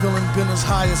been as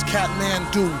high as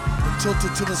Catman do, and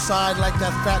tilted to the side like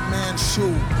that fat man's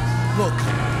shoe. Look,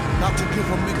 not to give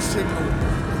a mixed signal,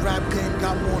 the rap game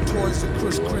got more toys than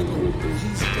Kris Kringle.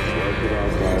 He's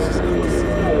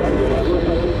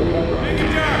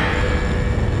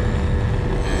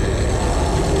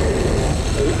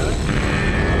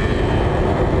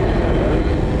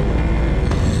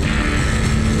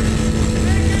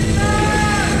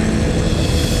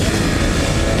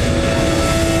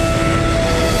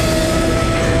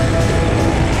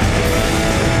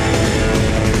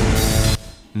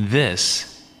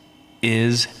This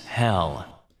is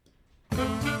hell.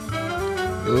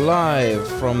 Live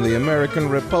from the American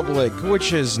Republic,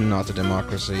 which is not a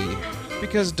democracy,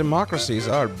 because democracies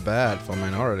are bad for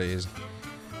minorities.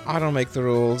 I don't make the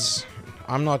rules.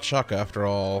 I'm not Chuck after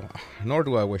all, nor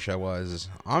do I wish I was.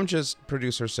 I'm just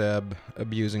producer Seb,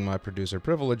 abusing my producer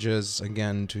privileges,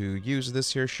 again to use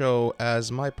this here show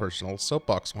as my personal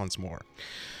soapbox once more.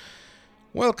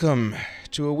 Welcome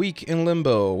to a week in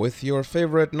limbo with your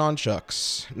favorite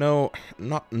nunchucks. No,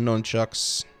 not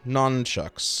nunchucks,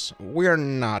 nunchucks. We're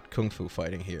not kung fu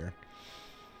fighting here.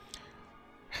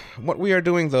 What we are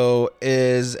doing, though,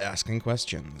 is asking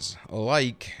questions,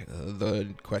 like the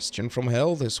question from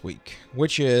hell this week,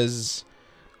 which is,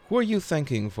 who are you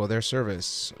thanking for their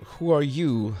service? Who are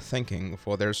you thanking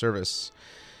for their service?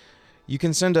 You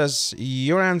can send us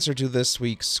your answer to this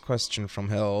week's question from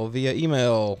hell via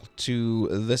email to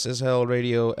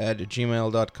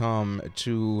thisishellradio@gmail.com,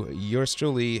 to yours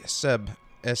truly, Seb,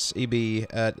 S-E-B,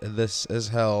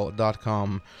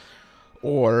 @thisishell.com,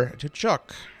 or to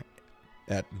Chuck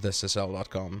at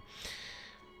thisishell.com.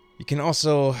 You can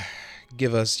also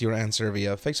give us your answer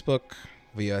via Facebook,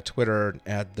 via Twitter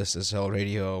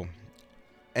 @thisishellradio,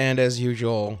 and as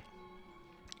usual,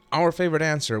 our favorite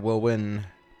answer will win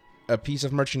a piece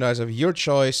of merchandise of your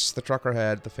choice: the trucker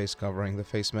hat, the face covering, the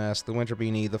face mask, the winter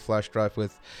beanie, the flash drive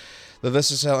with the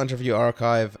This Is Hell interview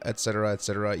archive, etc.,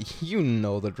 etc. You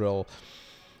know the drill.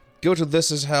 Go to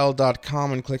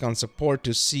thisishell.com and click on support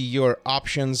to see your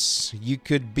options. You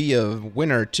could be a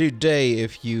winner today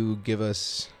if you give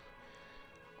us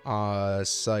a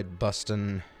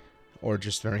side-bustin' or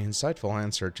just very insightful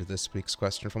answer to this week's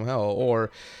question from hell.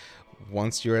 Or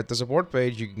once you're at the support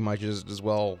page, you might just as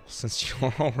well, since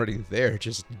you're already there,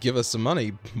 just give us some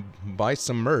money, buy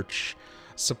some merch,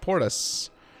 support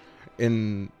us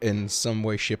in some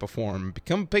way, shape, or form.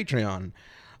 Become a Patreon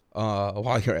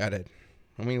while you're at it.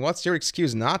 I mean, what's your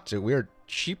excuse not to? We're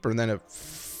cheaper than a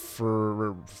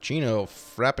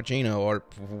frappuccino, or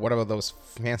whatever those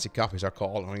fancy coffees are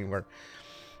called. I mean,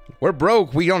 we're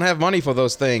broke. We don't have money for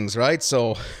those things, right?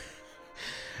 So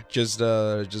just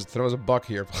throw us a buck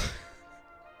here.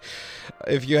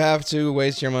 If you have to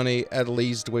waste your money, at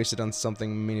least waste it on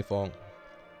something meaningful,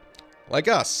 like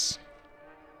us.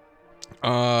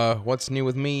 What's new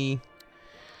with me?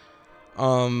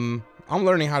 I'm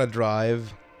learning how to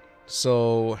drive,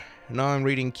 so now I'm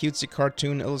reading cutesy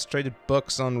cartoon illustrated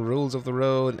books on rules of the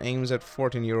road aimed at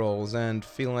 14-year-olds and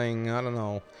feeling, I don't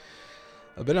know,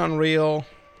 a bit unreal.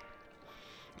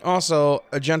 Also,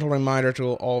 a gentle reminder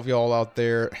to all of y'all out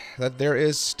there that there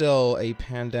is still a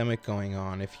pandemic going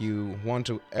on. If you want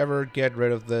to ever get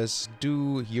rid of this,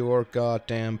 do your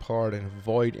goddamn part and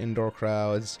avoid indoor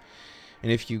crowds.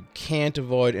 And if you can't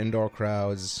avoid indoor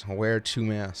crowds, wear 2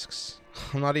 masks.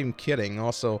 I'm not even kidding.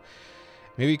 Also,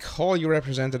 maybe call your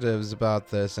representatives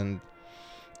about this and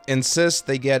insist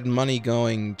they get money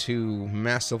going to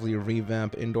massively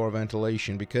revamp indoor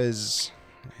ventilation, because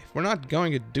if we're not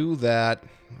going to do that,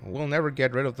 we'll never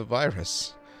get rid of the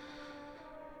virus.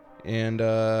 And,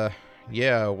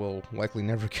 yeah, we'll likely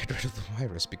never get rid of the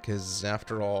virus, because,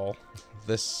 after all,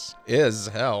 this is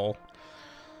hell.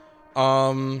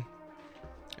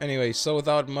 Anyway, so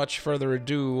without much further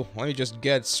ado, let me just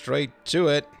get straight to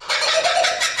it.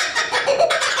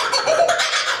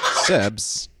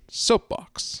 Seb's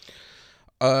Soapbox.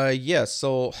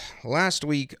 So last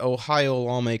week, Ohio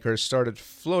lawmakers started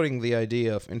floating the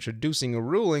idea of introducing a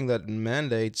ruling that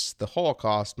mandates the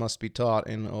Holocaust must be taught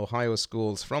in Ohio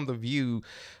schools from the view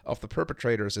of the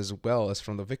perpetrators as well as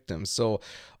from the victims. So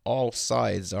all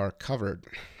sides are covered.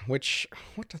 Which,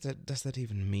 what does that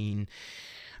even mean?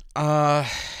 Also,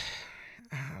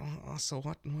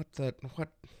 what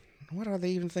are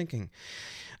they even thinking?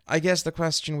 I guess the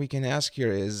question we can ask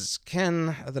here is,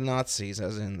 can the Nazis,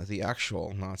 as in the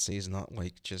actual Nazis, not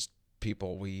like just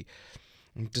people we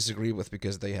disagree with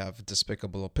because they have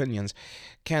despicable opinions,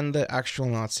 can the actual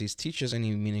Nazis teach us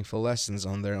any meaningful lessons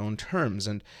on their own terms?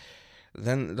 And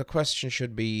then the question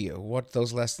should be what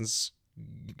those lessons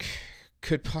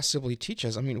could possibly teach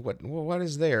us? I mean, what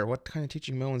is there? What kind of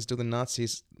teaching moments do the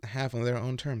Nazis have on their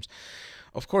own terms?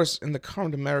 Of course, in the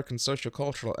current American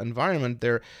sociocultural environment,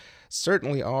 there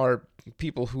certainly are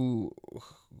people who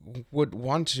would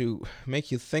want to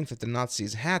make you think that the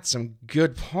Nazis had some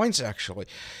good points, actually.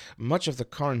 Much of the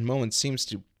current moment seems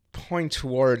to point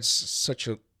towards such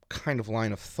a kind of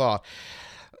line of thought.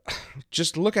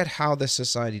 Just look at how this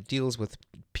society deals with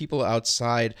people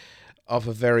outside of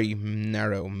a very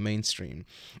narrow mainstream.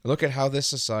 Look at how this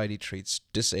society treats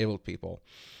disabled people.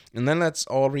 And then let's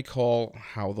all recall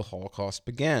how the Holocaust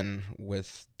began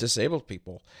with disabled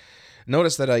people.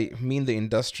 Notice that I mean the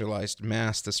industrialized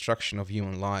mass destruction of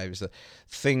human lives, the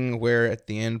thing where at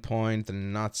the end point the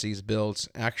Nazis built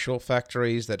actual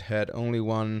factories that had only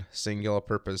one singular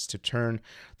purpose: to turn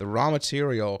the raw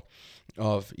material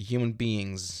of human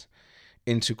beings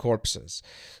into corpses.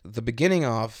 The beginning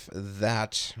of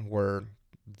that were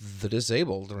the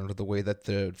disabled, or the way that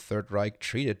the Third Reich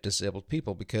treated disabled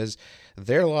people, because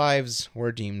their lives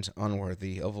were deemed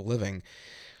unworthy of living,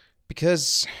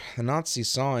 because the Nazis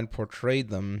saw and portrayed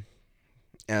them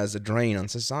as a drain on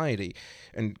society.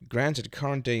 And granted,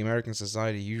 current day American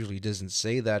society usually doesn't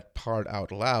say that part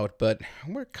out loud, but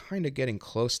we're kind of getting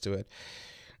close to it.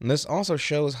 And this also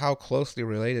shows how closely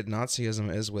related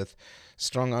Nazism is with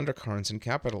strong undercurrents in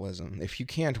capitalism. If you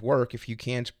can't work, if you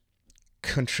can't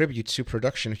contribute to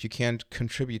production, if you can't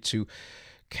contribute to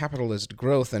capitalist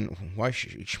growth, then why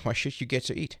should you get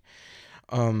to eat?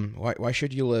 Why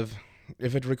should you live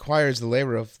if it requires the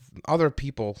labor of other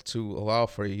people to allow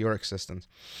for your existence?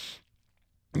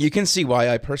 You can see why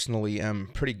I personally am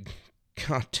pretty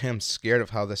goddamn scared of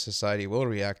how this society will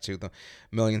react to the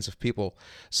millions of people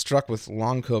struck with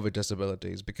long COVID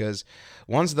disabilities, because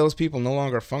once those people no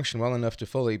longer function well enough to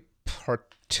fully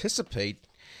participate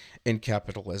in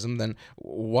capitalism, then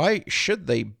why should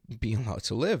they be allowed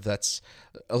to live? That's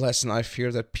a lesson I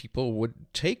fear that people would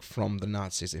take from the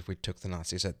Nazis if we took the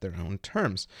Nazis at their own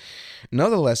terms.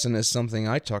 Another lesson is something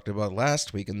I talked about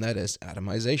last week, and that is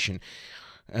atomization.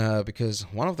 Because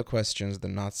one of the questions that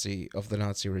the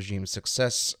Nazi regime's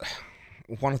success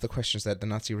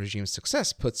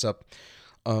puts up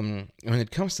when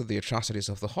it comes to the atrocities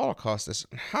of the Holocaust is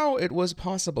how it was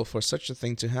possible for such a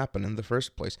thing to happen in the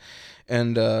first place.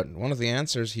 And one of the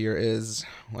answers here is,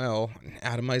 well,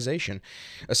 atomization.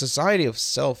 A society of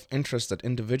self-interested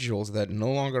individuals that no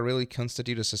longer really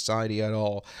constitute a society at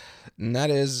all. And that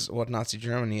is what Nazi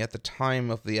Germany at the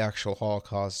time of the actual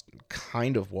Holocaust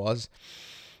kind of was.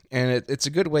 And it's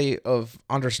a good way of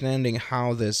understanding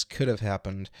how this could have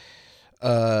happened.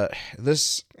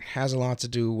 This has a lot to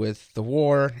do with the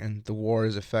war and the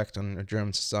war's effect on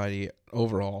German society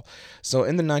overall. So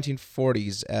in the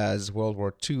 1940s, as World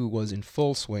War II was in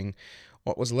full swing,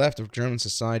 what was left of German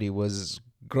society was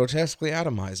grotesquely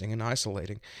atomizing and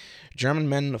isolating. German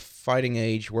men of fighting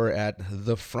age were at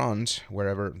the front,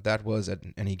 wherever that was at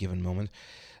any given moment.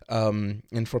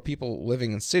 And for people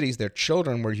living in cities, their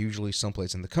children were usually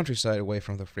someplace in the countryside away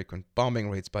from the frequent bombing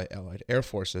raids by Allied air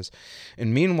forces.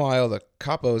 And meanwhile, the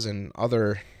capos and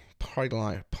other party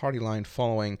line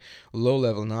following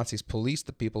low-level Nazis policed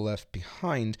the people left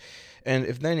behind. And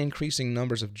if then increasing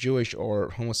numbers of Jewish or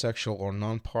homosexual or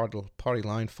non-party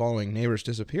line following neighbors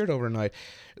disappeared overnight,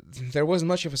 there wasn't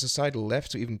much of a society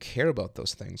left to even care about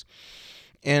those things.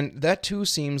 And that too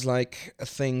seems like a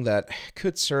thing that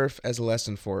could serve as a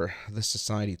lesson for the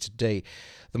society today.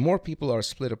 The more people are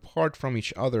split apart from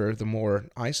each other, the more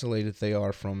isolated they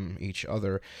are from each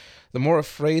other, the more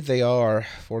afraid they are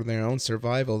for their own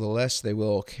survival, the less they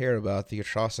will care about the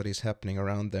atrocities happening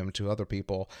around them to other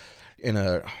people in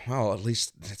a, well, at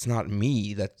least it's not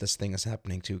me that this thing is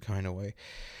happening to kind of way.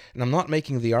 And I'm not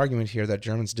making the argument here that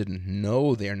Germans didn't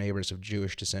know their neighbors of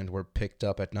Jewish descent were picked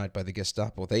up at night by the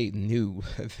Gestapo. They knew.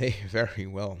 They very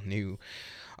well knew.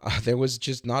 There was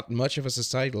just not much of a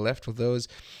society left for those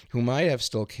who might have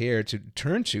still cared to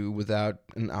turn to without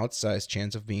an outsized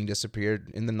chance of being disappeared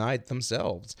in the night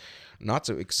themselves. Not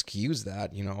to excuse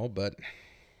that, but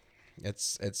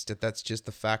that's just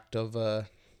the fact of a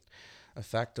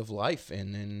fact of life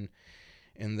in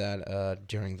that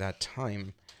during that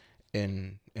time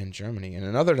in Germany. And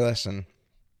another lesson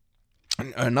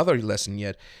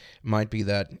yet might be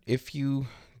that if you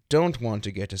don't want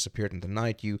to get disappeared in the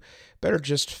night, you better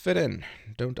just fit in.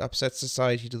 Don't upset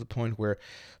society to the point where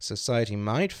society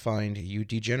might find you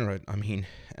degenerate. I mean,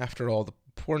 after all, the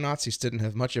poor Nazis didn't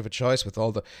have much of a choice with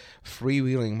all the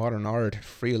freewheeling modern art,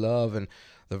 free love, and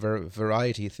the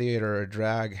variety theater,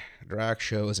 drag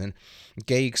shows, and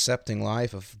gay accepting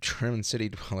life of German city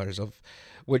dwellers, of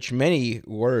which many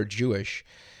were Jewish.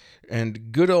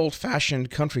 And good old-fashioned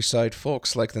countryside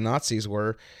folks like the Nazis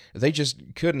were, they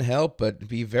just couldn't help but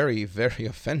be very, very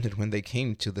offended when they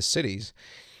came to the cities.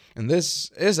 And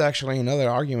this is actually another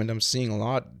argument I'm seeing a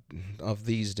lot of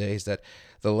these days, that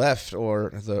the left or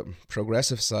the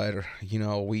progressive side, or,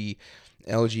 we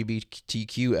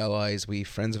LGBTQ allies, we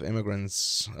friends of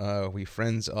immigrants, we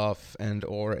friends of and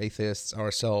or atheists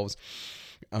ourselves,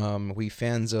 we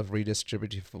fans of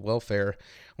redistributive welfare,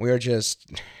 we are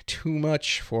just too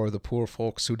much for the poor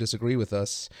folks who disagree with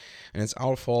us, and it's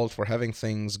our fault for having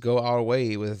things go our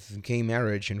way with gay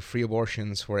marriage and free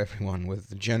abortions for everyone,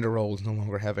 with gender roles no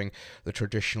longer having the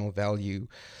traditional value,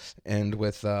 and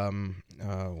with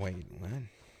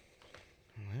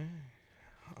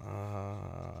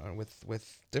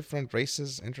with different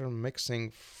races intermixing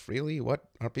freely. What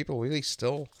are people really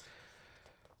still?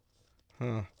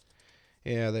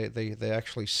 Yeah, they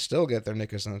actually still get their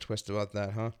knickers in a twist about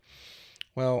that, huh?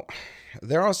 Well,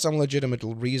 there are some legitimate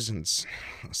reasons,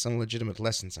 some legitimate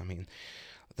lessons,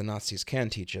 the Nazis can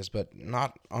teach us, but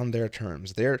not on their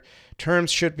terms. Their terms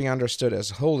should be understood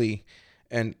as wholly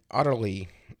and utterly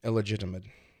illegitimate.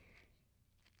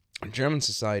 German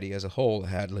society as a whole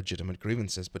had legitimate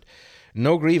grievances, but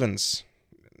no grievance,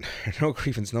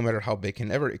 no matter how big,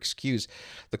 can ever excuse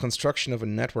the construction of a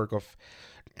network of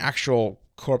actual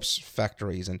corpse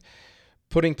factories and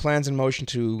putting plans in motion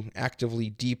to actively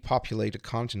depopulate a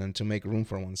continent to make room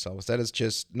for oneself. That is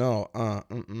just, no,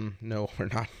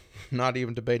 we're not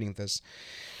even debating this.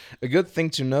 A good thing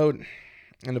to note,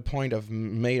 and a point I've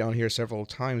made on here several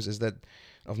times, is that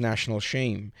of national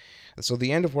shame. So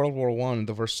the end of World War I,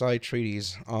 the Versailles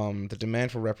Treaties, the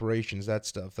demand for reparations, that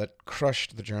stuff, that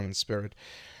crushed the German spirit.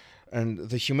 And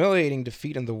the humiliating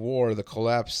defeat in the war, the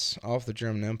collapse of the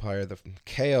German Empire, the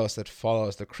chaos that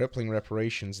follows, the crippling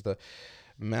reparations, the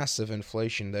massive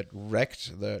inflation that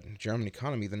wrecked the German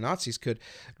economy, the Nazis could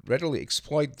readily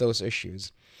exploit those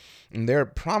issues. And their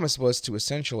promise was to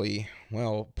essentially,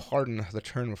 pardon the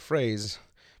turn of phrase,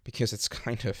 because it's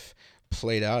kind of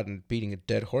played out and beating a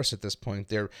dead horse at this point,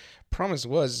 their promise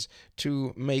was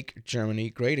to make Germany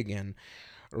great again,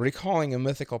 recalling a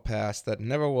mythical past that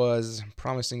never was,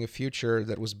 promising a future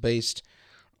that was based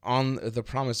on the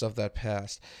promise of that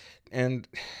past. And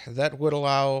that would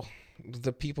allow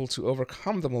the people to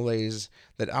overcome the malaise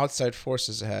that outside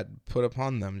forces had put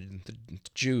upon them, the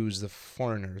Jews, the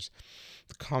foreigners,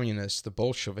 the communists, the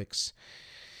Bolsheviks.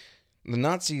 The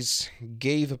Nazis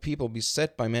gave a people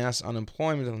beset by mass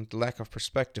unemployment and lack of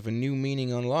perspective a new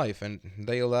meaning on life, and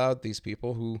they allowed these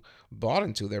people who bought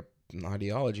into their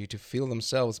ideology to feel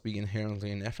themselves be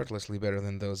inherently and effortlessly better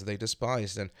than those they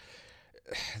despised. And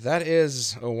that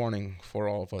is a warning for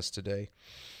all of us today.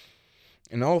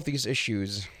 And all of these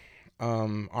issues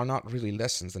are not really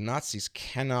lessons. The Nazis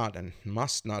cannot and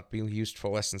must not be used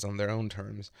for lessons on their own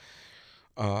terms.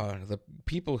 The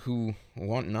people who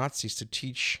want Nazis to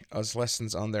teach us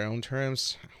lessons on their own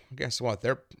terms, guess what?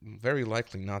 They're very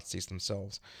likely Nazis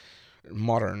themselves.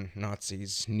 Modern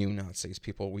Nazis, new Nazis,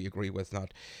 people we agree with,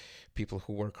 not people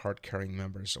who were card-carrying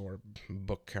members or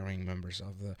book-carrying members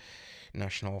of the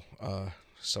National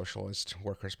Socialist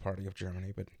Workers' Party of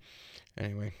Germany. But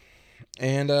anyway,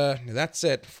 and that's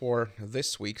it for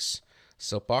this week's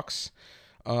Soapbox.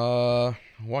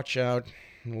 Watch out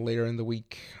later in the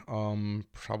week.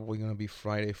 Probably going to be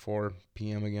Friday, 4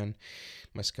 p.m. again.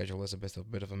 My schedule is a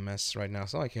bit of a mess right now,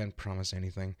 so I can't promise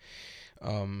anything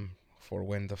for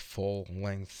when the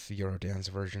full-length Eurodance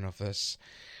version of this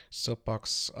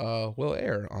Soapbox will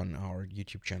air on our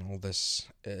YouTube channel. This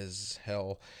is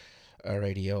Hell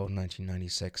Radio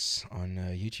 1996 on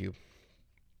YouTube.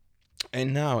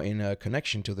 And now, in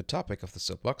connection to the topic of the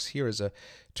Soapbox, here is a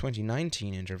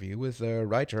 2019 interview with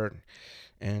writer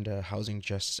and housing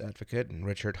justice advocate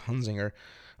Richard Hunzinger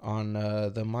on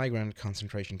the migrant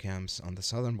concentration camps on the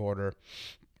southern border,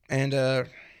 and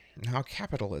how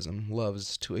capitalism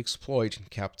loves to exploit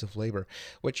captive labor,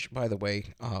 which, by the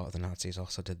way, the Nazis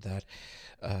also did that.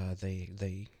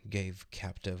 They gave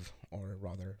captive, or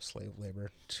rather slave labor,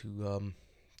 to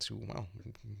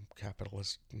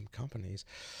capitalist companies.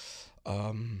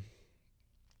 So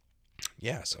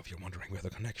if you're wondering where the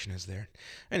connection is there.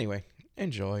 Anyway,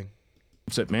 enjoy.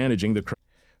 At managing the...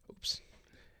 Oops.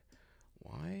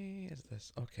 Why is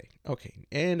this? Okay.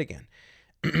 And again.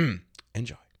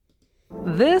 Enjoy.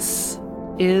 This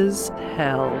is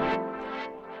Hell.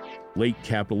 Late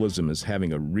capitalism is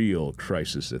having a real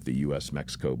crisis at the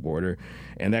U.S.-Mexico border,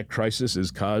 and that crisis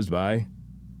is caused by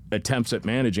attempts at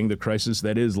managing the crisis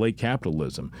that is late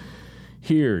capitalism.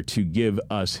 Here to give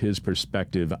us his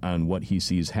perspective on what he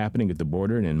sees happening at the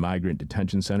border and in migrant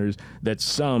detention centers that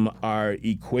some are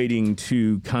equating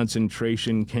to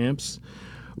concentration camps,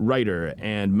 writer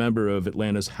and member of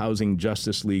Atlanta's Housing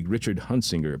Justice League, Richard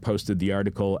Hunsinger, posted the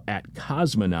article at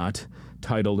Cosmonaut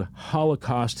titled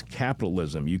Holocaust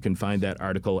Capitalism. You can find that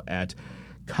article at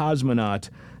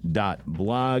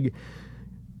cosmonaut.blog.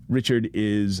 Richard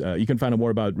is, you can find out more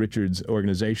about Richard's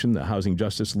organization, the Housing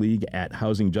Justice League, at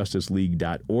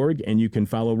housingjustice.league.org, and you can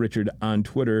follow Richard on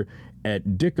Twitter at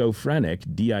Dickophrenic,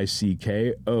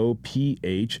 Dickophrenic.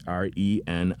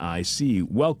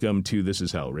 Welcome to This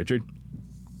Is Hell, Richard.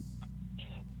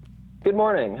 Good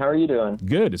morning. How are you doing?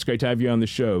 Good. It's great to have you on the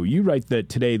show. You write that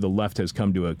today the left has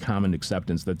come to a common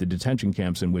acceptance that the detention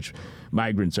camps in which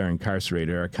migrants are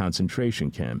incarcerated are concentration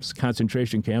camps.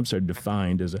 Concentration camps are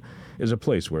defined as a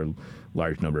place where a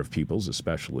large number of peoples,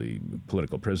 especially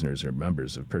political prisoners or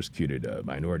members of persecuted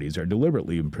minorities, are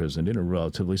deliberately imprisoned in a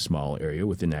relatively small area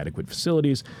with inadequate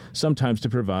facilities, sometimes to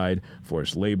provide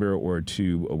forced labor or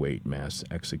to await mass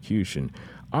execution.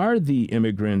 Are the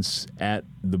immigrants at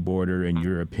the border, in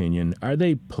your opinion, are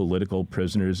they political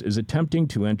prisoners? Is attempting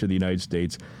to enter the United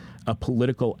States a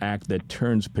political act that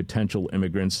turns potential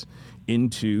immigrants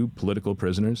into political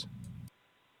prisoners?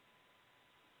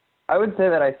 I would say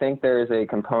that I think there is a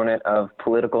component of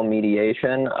political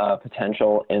mediation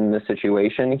potential in the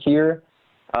situation here.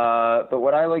 But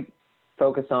what I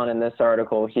focus on in this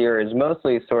article here is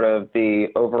mostly sort of the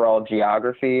overall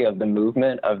geography of the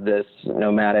movement of this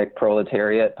nomadic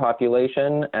proletariat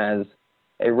population as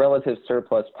a relative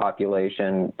surplus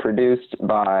population produced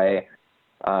by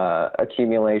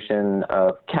accumulation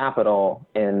of capital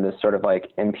in this sort of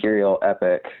imperial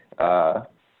epic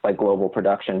global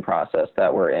production process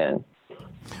that we're in.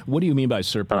 What do you mean by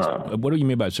surplus? What do you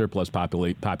mean by surplus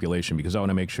population? Because I want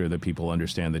to make sure that people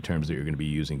understand the terms that you're going to be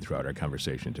using throughout our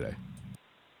conversation today.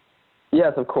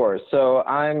 Yes, of course. So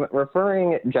I'm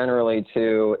referring generally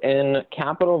to, in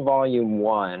Capital Volume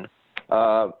 1,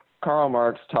 Karl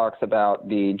Marx talks about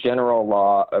the general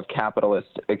law of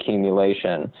capitalist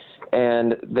accumulation.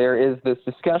 And there is this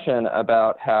discussion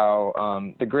about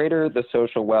how the greater the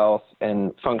social wealth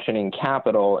and functioning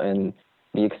capital and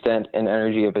the extent and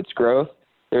energy of its growth,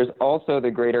 there's also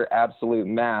the greater absolute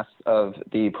mass of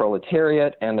the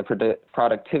proletariat and the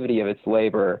productivity of its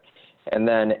labor. And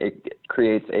then it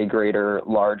creates a greater,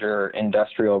 larger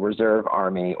industrial reserve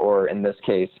army, or in this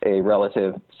case, a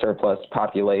relative surplus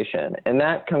population. And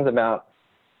that comes about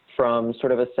from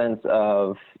sort of a sense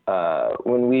of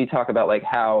when we talk about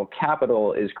how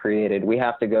capital is created, we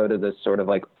have to go to the sort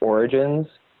of origins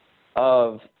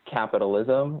of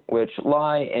capitalism, which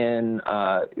lie in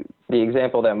the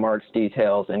example that Marx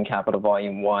details in Capital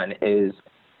Volume 1 is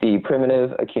the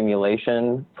primitive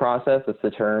accumulation process. That's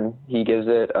the term he gives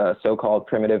it, so-called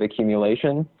primitive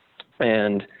accumulation.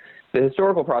 And the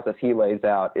historical process he lays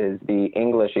out is the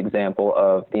English example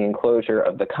of the enclosure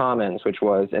of the commons, which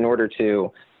was in order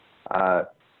to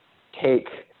take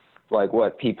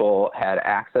what people had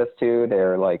access to,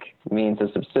 their means of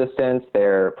subsistence,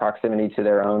 their proximity to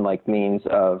their own means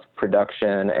of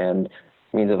production and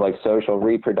means of social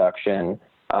reproduction.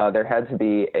 There had to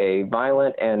be a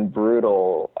violent and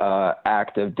brutal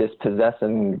act of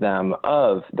dispossessing them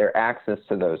of their access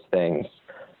to those things.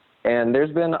 And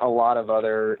there's been a lot of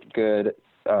other good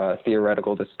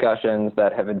theoretical discussions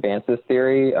that have advanced this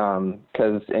theory,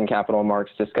 because in Capital, Marx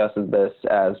discusses this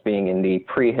as being in the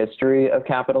prehistory of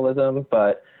capitalism,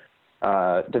 but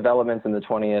developments in the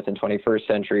 20th and 21st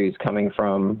centuries coming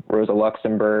from Rosa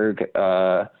Luxemburg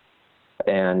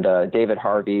and David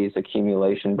Harvey's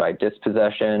accumulation by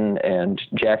dispossession and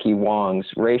Jackie Wong's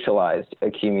racialized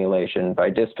accumulation by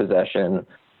dispossession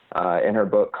in her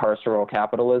book Carceral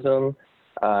Capitalism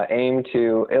aim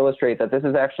to illustrate that this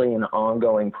is actually an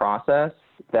ongoing process,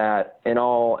 that in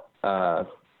all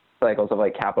cycles of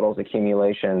capital's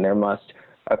accumulation, there must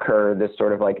occur this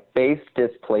sort of base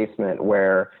displacement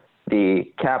where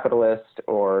the capitalist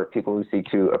or people who seek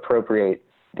to appropriate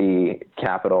the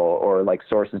capital or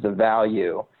sources of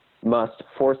value must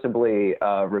forcibly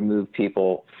remove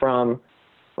people from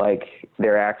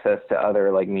their access to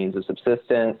other means of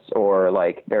subsistence or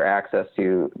their access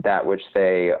to that which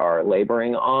they are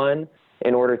laboring on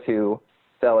in order to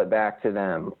sell it back to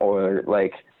them or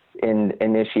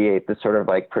initiate the sort of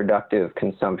productive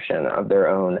consumption of their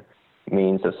own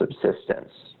means of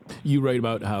subsistence. You write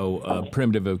about how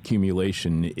primitive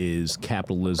accumulation is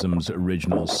capitalism's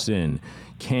original sin.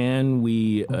 Can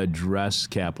we address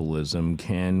capitalism?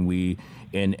 Can we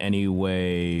in any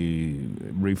way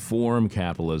reform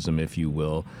capitalism, if you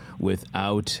will,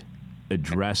 without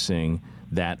addressing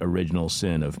that original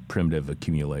sin of primitive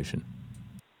accumulation?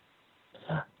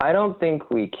 I don't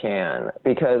think we can,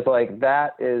 because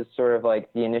that is sort of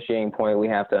the initiating point. We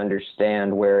have to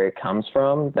understand where it comes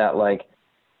from, that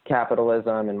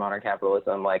capitalism and modern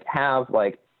capitalism like have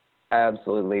like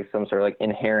absolutely some sort of like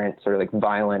inherent sort of like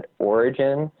violent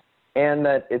origin, and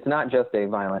that it's not just a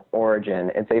violent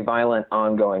origin, it's a violent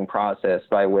ongoing process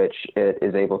by which it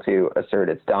is able to assert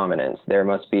its dominance. There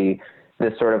must be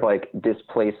this sort of like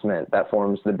displacement that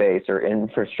forms the base or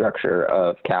infrastructure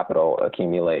of capital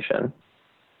accumulation.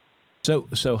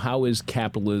 So how is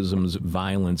capitalism's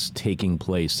violence taking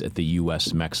place at the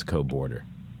U.S.-Mexico border?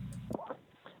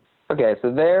 Okay,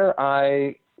 so there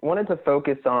I wanted to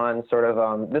focus on sort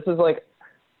of, this is like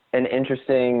an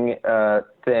interesting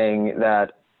thing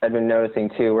that I've been noticing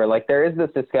too, where like there is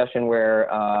this discussion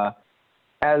where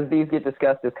as these get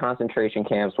discussed as concentration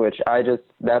camps, which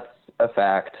that's a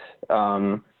fact,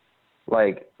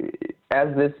 like as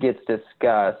this gets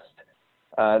discussed,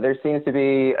 there seems to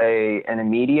be an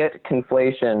immediate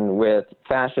conflation with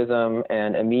fascism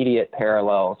and immediate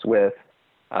parallels with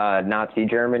Nazi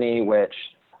Germany, which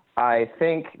I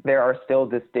think there are still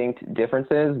distinct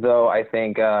differences, though I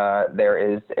think there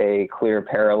is a clear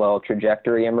parallel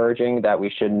trajectory emerging that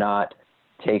we should not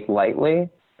take lightly.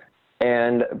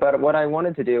 But what I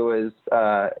wanted to do is,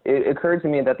 it occurred to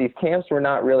me that these camps were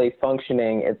not really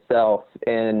functioning itself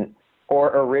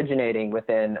or originating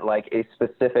within like a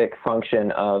specific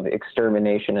function of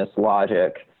exterminationist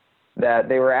logic, that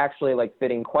they were actually like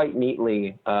fitting quite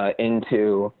neatly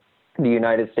into the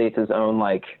United States' own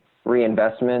like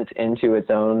reinvestment into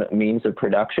its own means of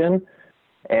production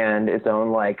and its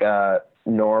own like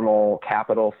normal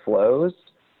capital flows.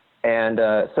 And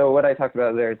so what I talked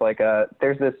about there is like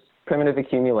there's this primitive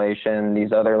accumulation,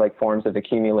 these other like forms of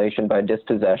accumulation by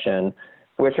dispossession,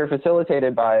 which are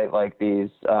facilitated by like these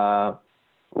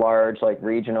large like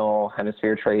regional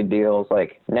hemisphere trade deals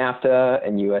like NAFTA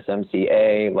and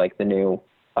USMCA, like the new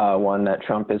one that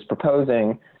Trump is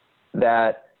proposing,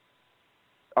 that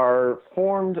are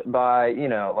formed by, you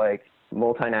know, like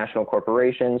multinational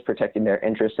corporations protecting their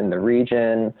interests in the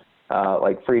region.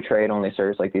 Like free trade only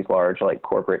serves like these large like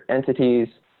corporate entities.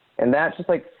 And that just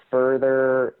like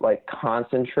further like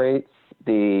concentrates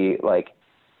the like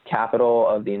capital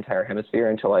of the entire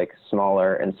hemisphere into like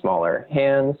smaller and smaller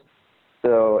hands.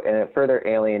 So, and it further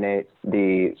alienates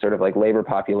the sort of like labor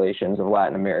populations of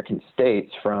Latin American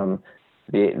states from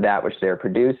that which they're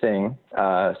producing.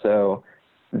 So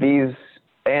these,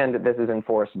 and this is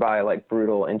enforced by like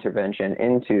brutal intervention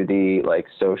into the like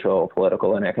social,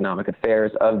 political, and economic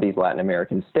affairs of these Latin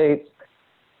American states.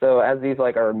 So as these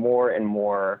like are more and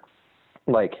more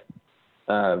like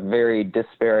very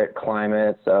disparate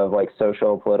climates of like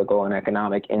social, political, and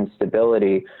economic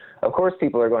instability, of course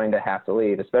people are going to have to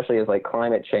leave, especially as like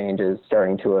climate change is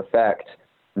starting to affect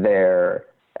their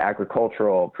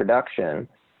agricultural production.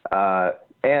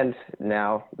 And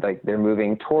now like they're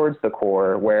moving towards the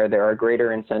core where there are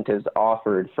greater incentives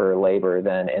offered for labor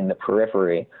than in the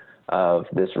periphery of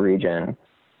this region.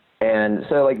 And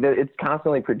so like it's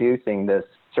constantly producing this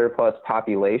surplus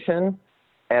population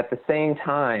at the same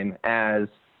time as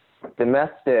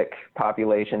domestic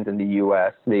populations in the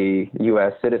U.S., the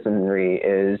U.S. citizenry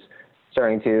is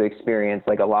starting to experience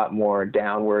like a lot more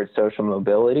downward social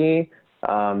mobility.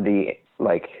 The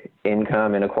like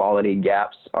income inequality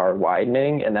gaps are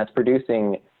widening, and that's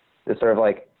producing this sort of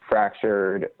like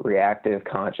fractured reactive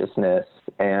consciousness.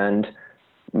 And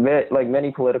like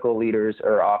many political leaders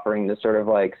are offering this sort of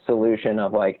like solution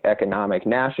of like economic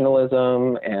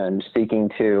nationalism and seeking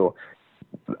to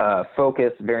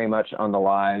focus very much on the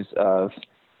lives of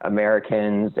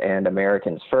Americans and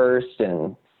Americans first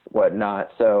and whatnot.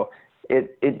 So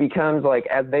it becomes like,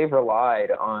 as they've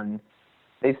relied on,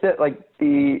 they said like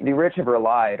the rich have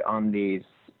relied on these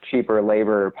cheaper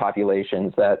labor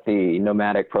populations that the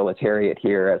nomadic proletariat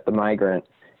here as the migrant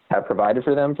have provided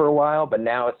for them for a while, but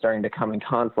now it's starting to come in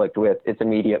conflict with its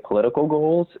immediate political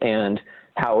goals and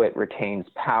how it retains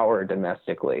power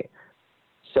domestically.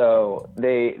 So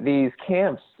these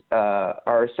camps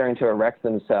are starting to erect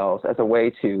themselves as a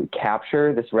way to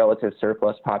capture this relative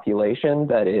surplus population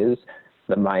that is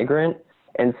the migrant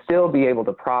and still be able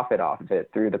to profit off of it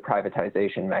through the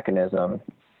privatization mechanism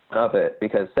of it,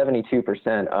 because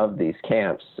 72% of these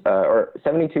camps, or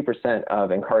 72%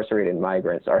 of incarcerated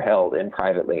migrants are held in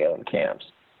privately owned camps.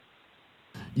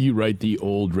 You write the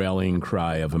old rallying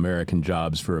cry of American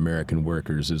jobs for American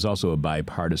workers is also a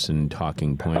bipartisan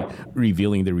talking point,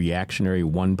 revealing the reactionary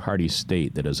one-party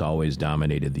state that has always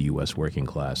dominated the U.S. working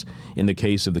class. In the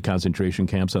case of the concentration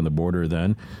camps on the border,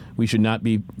 then, we should not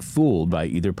be fooled by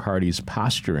either party's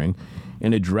posturing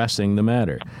in addressing the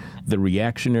matter. The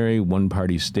reactionary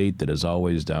one-party state that has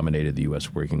always dominated the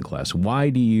U.S. working class. Why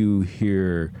do you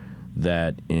hear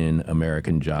that in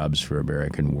American Jobs for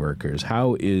American Workers?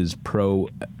 How is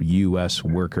pro-U.S.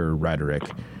 worker rhetoric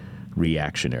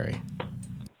reactionary?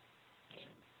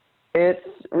 It's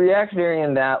reactionary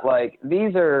in that, like,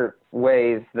 these are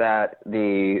ways that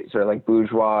the sort of like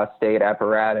bourgeois state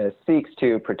apparatus seeks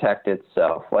to protect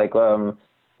itself. Like,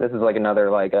 this is like another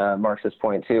like Marxist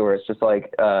point too, where it's just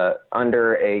like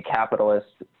under a capitalist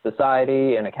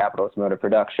society and a capitalist mode of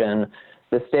production,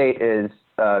 the state is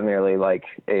merely like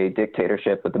a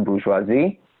dictatorship with the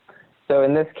bourgeoisie. So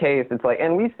in this case, it's like,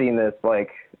 and we've seen this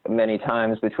like many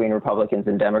times between Republicans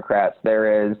and Democrats,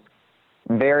 there is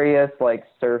various like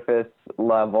surface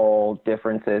level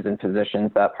differences in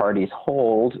positions that parties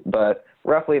hold, but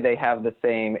roughly they have the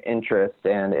same interest,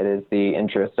 and it is the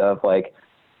interest of like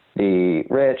the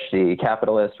rich, the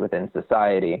capitalists within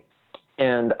society.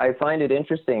 And I find it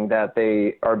interesting that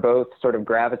they are both sort of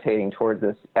gravitating towards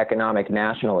this economic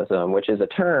nationalism, which is a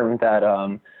term that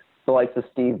the likes of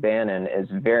Steve Bannon is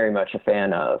very much a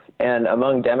fan of. And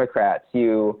among Democrats,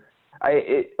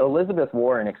 Elizabeth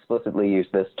Warren explicitly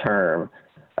used this term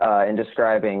in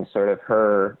describing sort of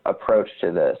her approach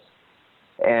to this.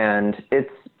 And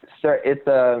it's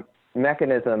a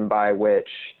mechanism by which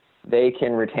they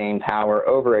can retain power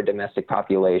over a domestic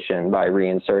population by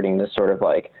reinserting this sort of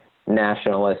like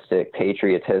nationalistic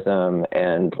patriotism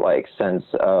and like sense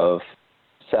of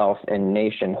self and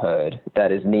nationhood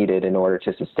that is needed in order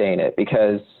to sustain it.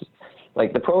 Because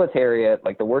like the proletariat,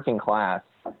 like the working class,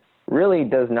 really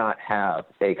does not have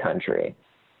a country.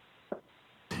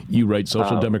 You write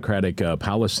social democratic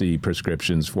policy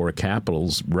prescriptions for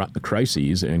capital's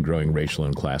crises and growing racial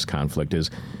and class conflict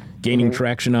is gaining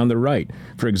traction on the right.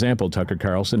 For example, Tucker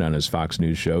Carlson on his Fox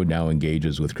News show now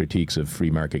engages with critiques of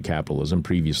free market capitalism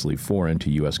previously foreign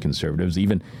to U.S. conservatives,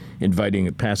 even inviting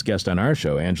a past guest on our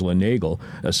show, Angela Nagel,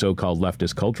 a so-called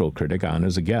leftist cultural critic, on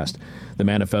as a guest. The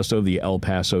manifesto of the El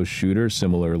Paso shooter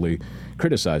similarly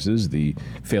criticizes the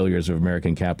failures of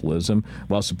American capitalism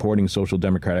while supporting social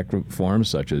democratic reforms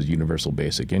such as universal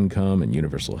basic income and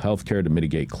universal health care to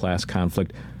mitigate class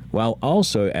conflict, while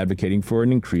also advocating for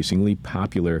an increasingly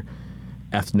popular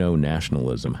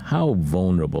ethno-nationalism. How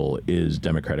vulnerable is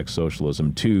democratic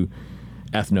socialism to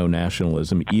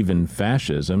ethno-nationalism, even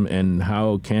fascism, and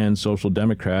how can social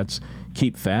democrats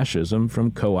keep fascism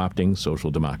from co-opting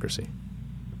social democracy?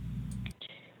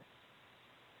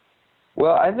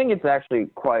 Well, I think it's actually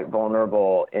quite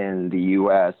vulnerable in the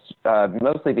U.S.,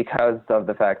 mostly because of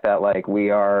the fact that like we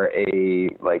are a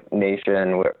like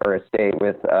nation or a state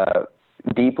with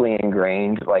deeply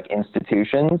ingrained like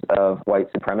institutions of white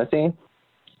supremacy.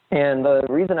 And the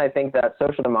reason I think that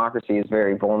social democracy is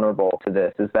very vulnerable to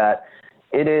this is that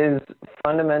it is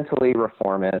fundamentally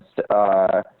reformist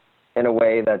in a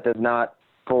way that does not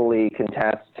fully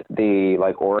contest the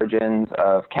like origins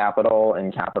of capital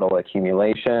and capital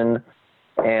accumulation.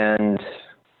 And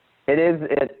it is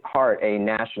at heart a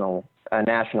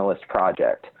nationalist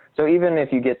project. So even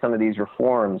if you get some of these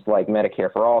reforms like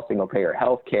Medicare for all, single payer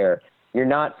health care, you're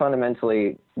not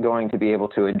fundamentally going to be able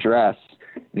to address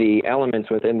the elements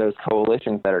within those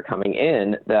coalitions that are coming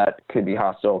in that could be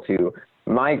hostile to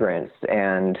migrants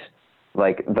and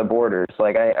like the borders.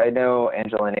 Like I know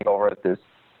Angela Nagel wrote this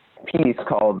piece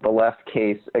called The Left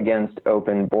Case Against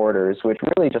Open Borders, which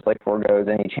really just like foregoes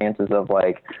any chances of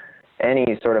like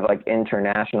any sort of like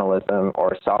internationalism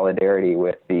or solidarity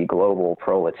with the global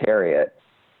proletariat.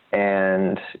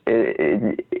 And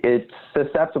it's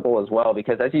susceptible as well,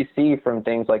 because as you see from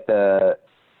things like the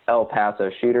El Paso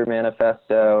shooter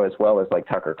manifesto, as well as like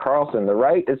Tucker Carlson, the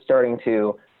right is starting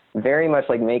to very much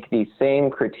like make these same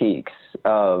critiques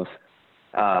of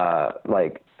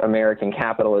like American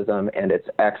capitalism and its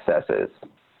excesses.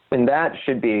 And that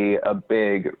should be a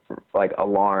big like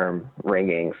alarm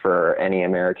ringing for any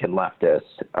American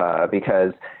leftist,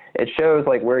 because it shows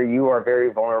like where you are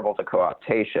very vulnerable to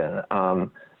co-optation.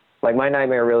 Like my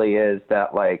nightmare really is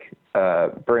that like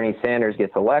Bernie Sanders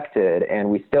gets elected and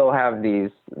we still have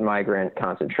these migrant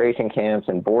concentration camps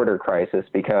and border crisis,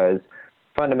 because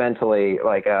fundamentally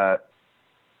like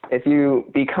if you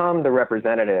become the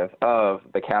representative of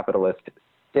the capitalist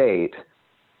state,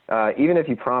 even if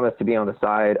you promise to be on the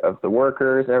side of the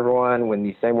workers, everyone, when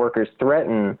these same workers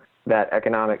threaten that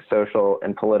economic, social,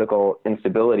 and political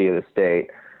instability of the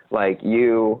state, like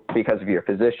you, because of your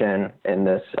position in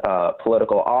this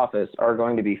political office, are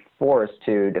going to be forced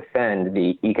to defend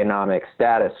the economic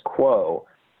status quo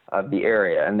of the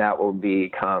area. And that will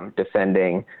become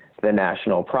defending the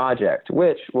national project,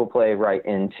 which will play right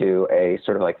into a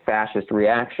sort of like fascist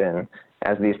reaction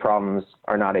as these problems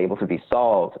are not able to be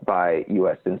solved by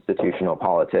U.S. institutional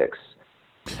politics.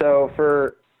 So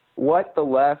for what the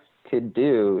left could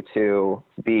do to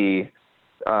be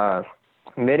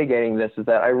mitigating this is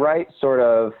that I write sort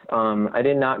of, I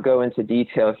did not go into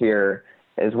detail here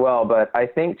as well. But I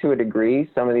think to a degree,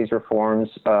 some of these reforms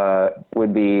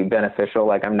would be beneficial.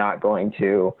 Like, I'm not going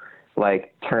to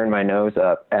like turn my nose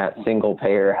up at single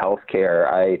payer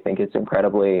healthcare. I think it's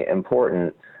incredibly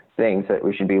important things that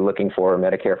we should be looking for,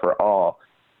 Medicare for all.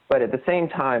 But at the same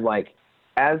time, like,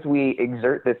 as we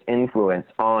exert this influence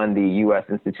on the U.S.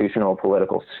 institutional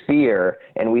political sphere,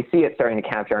 and we see it starting to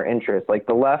capture our interest, like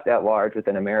the left at large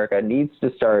within America needs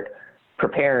to start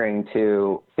preparing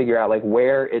to figure out like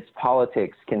where its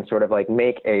politics can sort of like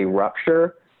make a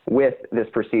rupture with this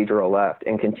procedural left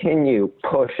and continue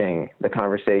pushing the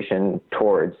conversation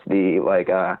towards the like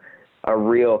a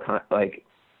real like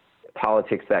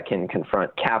politics that can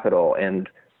confront capital and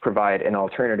provide an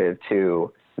alternative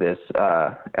to this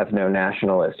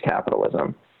ethno-nationalist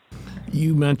capitalism.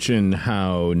 You mentioned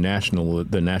how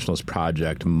the Nationalist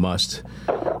Project must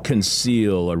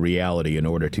conceal a reality in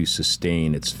order to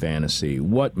sustain its fantasy.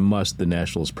 What must the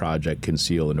Nationalist Project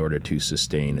conceal in order to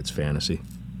sustain its fantasy?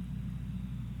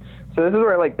 So this is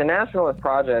where, like, the Nationalist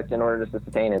Project, in order to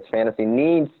sustain its fantasy,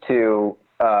 needs to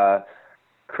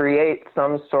create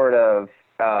some sort of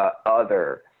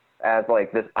other as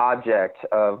like this object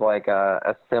of like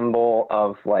a symbol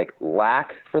of like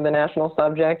lack for the national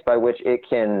subject, by which it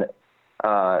can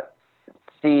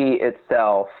see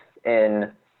itself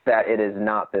in that it is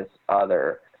not this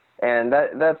other. And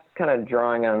that's kind of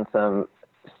drawing on some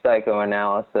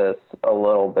psychoanalysis a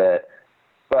little bit,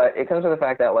 but it comes to the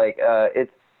fact that like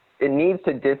it needs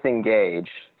to disengage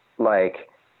like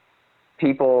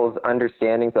people's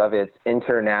understandings of its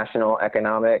international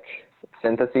economic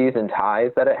syntheses and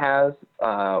ties that it has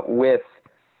with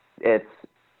its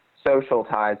social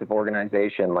ties of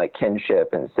organization like kinship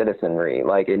and citizenry.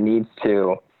 Like, it needs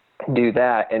to do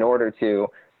that in order to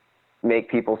make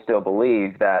people still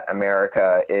believe that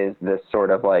America is this sort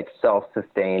of like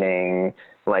self-sustaining,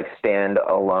 like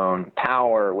stand-alone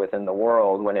power within the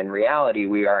world, when in reality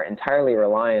we are entirely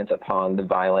reliant upon the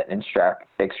violent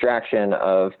extraction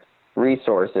of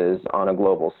resources on a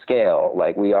global scale.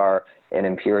 Like, we are an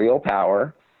imperial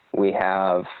power. We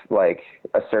have like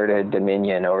asserted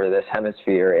dominion over this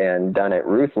hemisphere and done it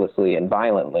ruthlessly and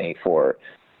violently for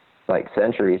like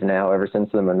centuries now, ever since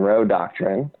the Monroe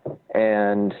Doctrine.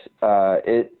 And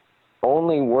it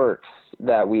only works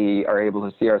that we are able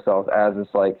to see ourselves as this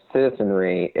like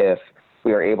citizenry if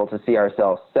we are able to see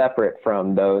ourselves separate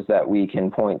from those that we can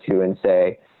point to and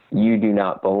say, you do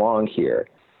not belong here.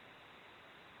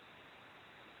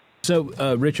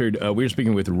 So, Richard, we're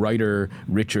speaking with writer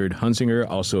Richard Hunsinger,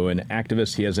 also an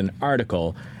activist. He has an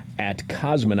article at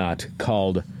Cosmonaut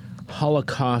called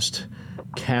Holocaust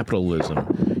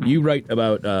Capitalism. You write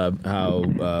about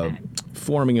how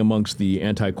forming amongst the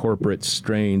anti-corporate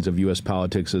strains of U.S.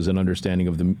 politics is an understanding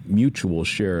of the mutual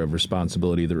share of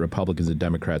responsibility that Republicans and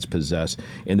Democrats possess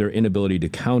in their inability to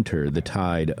counter the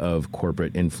tide of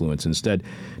corporate influence, instead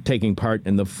taking part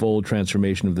in the full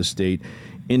transformation of the state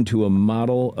into a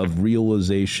model of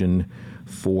realization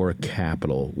for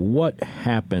capital. What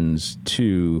happens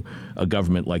to a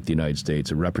government like the United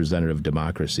States, a representative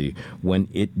democracy, when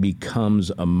it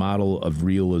becomes a model of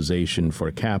realization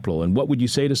for capital? And what would you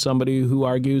say to somebody who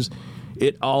argues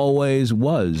it always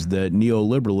was, that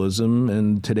neoliberalism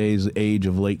in today's age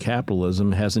of late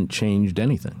capitalism hasn't changed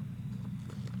anything?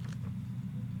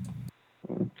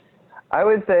 I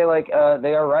would say, like,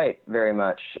 they are right very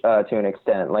much to an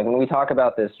extent. Like, when we talk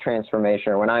about this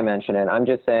transformation, or when I mention it, I'm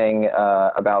just saying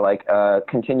about, like, a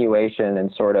continuation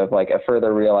and sort of, like, a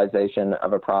further realization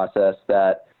of a process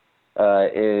that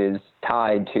is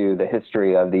tied to the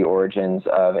history of the origins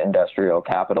of industrial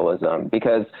capitalism.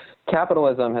 Because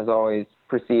capitalism has always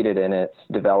proceeded in its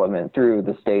development through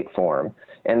the state form.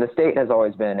 And the state has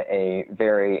always been a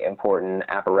very important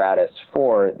apparatus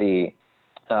for the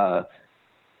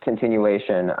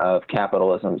continuation of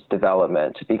capitalism's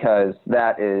development, because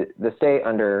that is the state,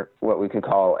 under what we could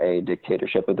call a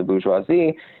dictatorship of the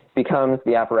bourgeoisie, becomes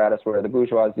the apparatus where the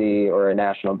bourgeoisie, or a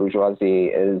national bourgeoisie,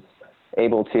 is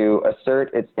able to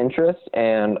assert its interests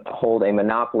and hold a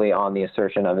monopoly on the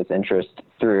assertion of its interest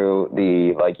through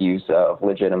the use of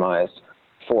legitimized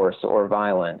force or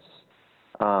violence.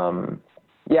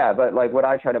 Yeah, but what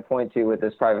I try to point to with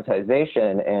this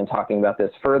privatization and talking about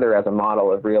this further as a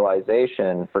model of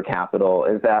realization for capital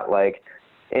is that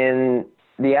in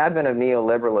the advent of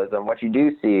neoliberalism, what you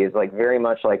do see is very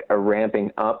much a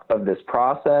ramping up of this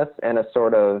process and a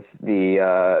sort of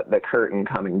the curtain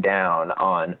coming down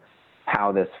on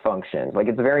how this functions.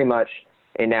 It's very much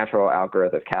a natural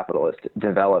outgrowth of capitalist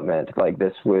development.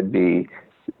 This would be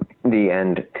the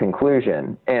end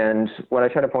conclusion. And what I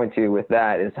try to point to with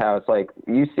that is how it's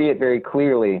you see it very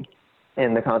clearly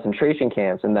in the concentration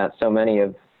camps, and that so many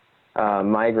of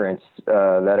migrants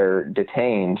that are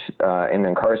detained and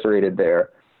incarcerated there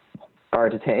are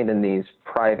detained in these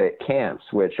private camps,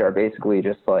 which are basically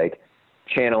just like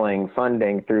channeling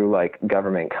funding through like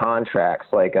government contracts,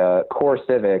 like Core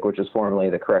Civic, which is formerly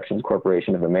the Corrections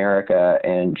Corporation of America,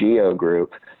 and Geo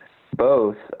Group,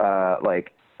 both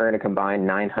like earn a combined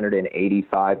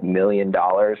 $985 million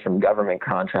from government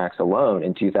contracts alone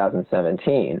in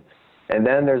 2017. And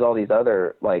then there's all these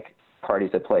other like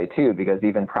parties at play too, because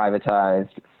even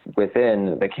privatized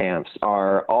within the camps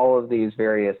are all of these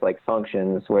various like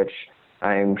functions, which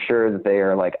I'm sure that they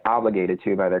are like obligated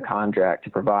to by their contract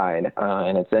to provide.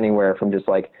 And it's anywhere from just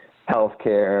like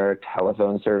healthcare,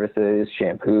 telephone services,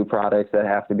 shampoo products that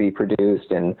have to be produced.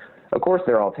 And of course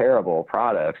they're all terrible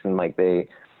products, and like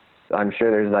I'm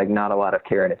sure there's like not a lot of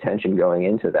care and attention going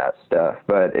into that stuff,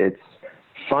 but it's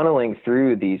funneling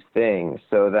through these things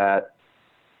so that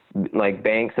like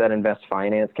banks that invest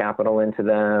finance capital into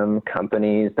them,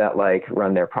 companies that like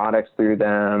run their products through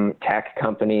them, tech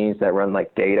companies that run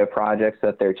like data projects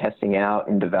that they're testing out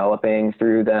and developing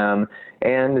through them,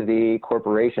 and the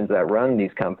corporations that run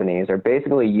these companies are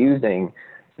basically using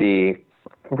the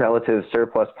relative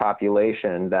surplus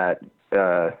population that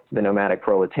the nomadic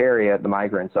proletariat, the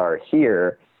migrants, are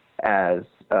here as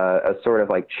a sort of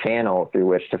like channel through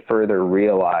which to further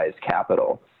realize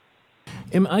capital.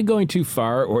 Am I going too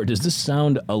far, or does this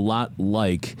sound a lot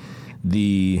like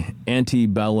the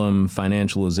antebellum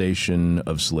financialization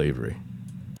of slavery?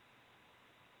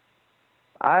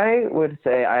 I would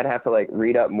say I'd have to like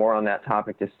read up more on that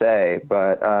topic to say,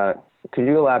 but could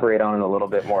you elaborate on it a little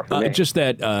bit more for me? Just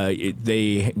that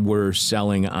they were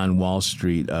selling on Wall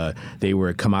Street. They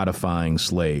were commodifying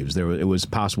slaves. It was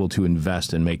possible to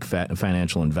invest and make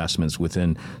financial investments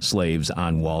within slaves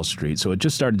on Wall Street. So it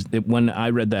just started, when I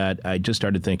read that, I just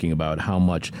started thinking about how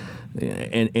much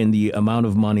and the amount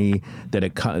of money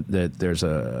that there's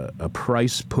a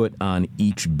price put on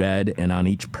each bed and on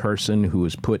each person who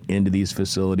is put into these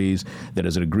facilities that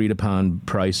is an agreed upon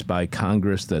price by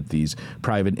Congress that these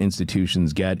private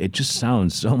institutions get. It just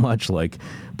sounds so much like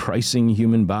pricing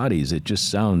human bodies. It just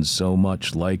sounds so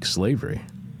much like slavery.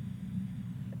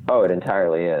 Oh, it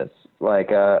entirely is.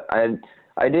 Like,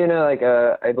 I do know, like,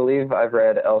 I believe I've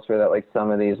read elsewhere that, like,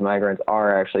 some of these migrants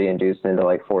are actually induced into,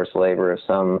 like, forced labor of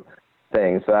some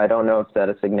things. So I don't know if it's at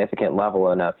a significant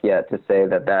level enough yet to say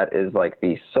that that is, like,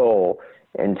 the sole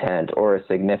intent or a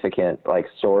significant, like,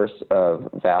 source of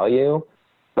value.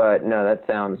 But, no, that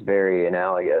sounds very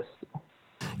analogous.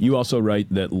 You also write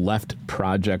that left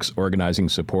projects organizing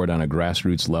support on a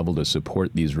grassroots level to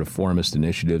support these reformist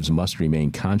initiatives must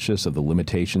remain conscious of the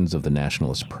limitations of the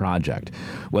nationalist project.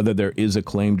 Whether there is a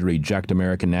claim to reject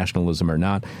American nationalism or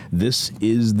not, this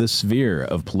is the sphere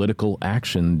of political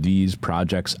action these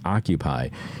projects occupy.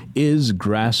 Is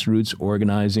grassroots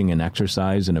organizing an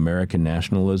exercise in American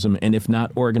nationalism? And if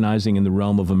not organizing in the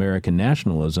realm of American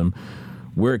nationalism,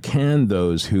 where can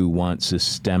those who want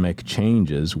systemic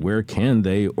changes, where can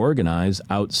they organize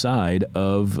outside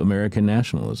of American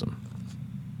nationalism?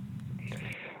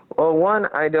 Well, one,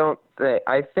 I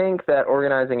think that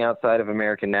organizing outside of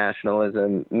American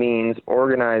nationalism means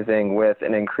organizing with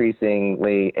an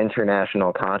increasingly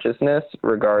international consciousness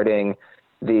regarding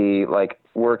the, like,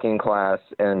 working class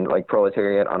and, like,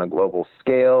 proletariat on a global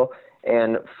scale,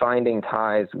 and finding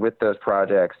ties with those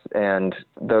projects and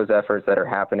those efforts that are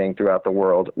happening throughout the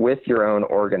world with your own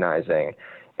organizing,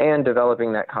 and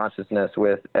developing that consciousness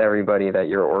with everybody that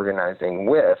you're organizing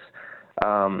with.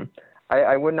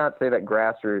 I would not say that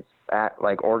grassroots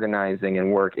organizing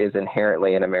and work is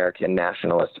inherently an American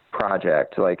nationalist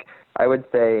project. Like, I would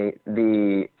say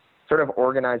the sort of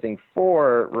organizing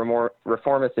for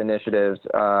reformist initiatives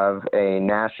of a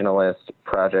nationalist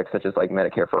project, such as like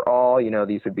Medicare for All,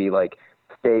 these would be like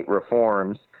state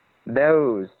reforms.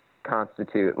 Those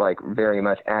constitute like very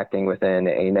much acting within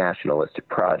a nationalist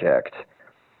project.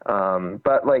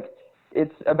 But like,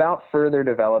 it's about further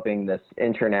developing this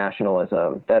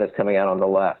internationalism that is coming out on the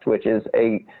left, which is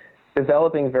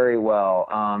developing very well.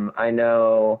 I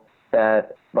know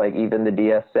that like even the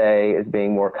DSA is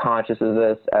being more conscious of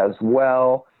this as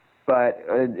well, but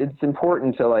it's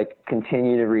important to like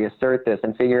continue to reassert this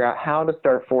and figure out how to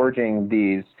start forging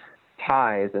these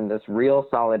ties and this real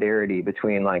solidarity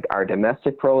between like our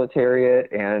domestic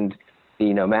proletariat and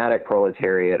the nomadic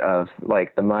proletariat of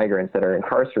like the migrants that are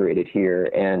incarcerated here,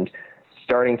 and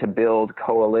starting to build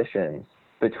coalitions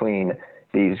between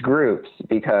these groups,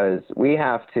 because we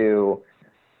have to,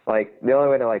 like, the only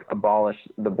way to like abolish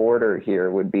the border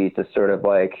here would be to sort of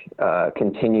like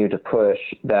continue to push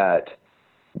that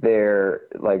there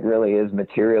like really is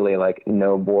materially like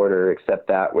no border except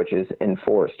that which is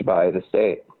enforced by the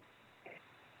state.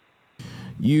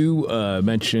 You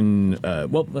mentioned,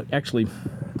 well, actually,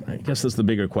 I guess that's the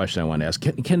bigger question I want to ask.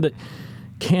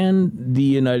 Can the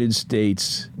United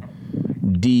States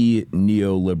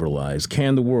de-neoliberalize?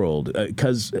 Can the world?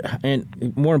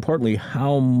 And more importantly,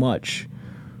 how much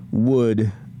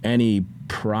would any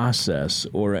process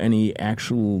or any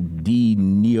actual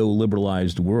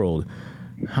de-neoliberalized world,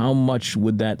 how much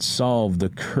would that solve the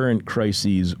current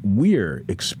crises we're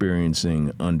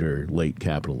experiencing under late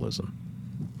capitalism?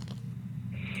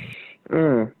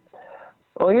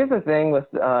 Well, here's the thing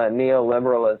with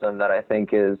neoliberalism that I think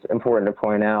is important to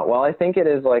point out. While I think it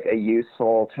is like a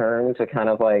useful term to kind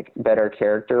of like better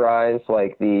characterize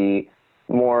like the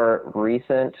more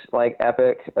recent like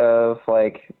epoch of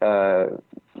like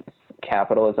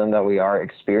capitalism that we are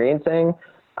experiencing,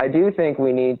 I do think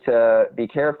we need to be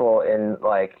careful in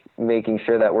like making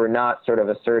sure that we're not sort of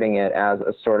asserting it as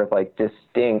a sort of like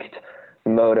distinct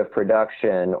mode of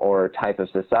production or type of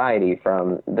society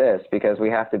from this, because we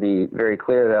have to be very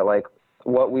clear that like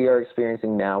what we are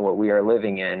experiencing now, what we are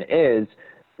living in, is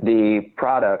the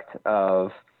product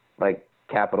of like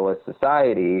capitalist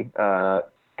society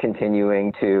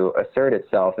continuing to assert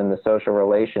itself in the social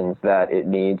relations that it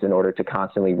needs in order to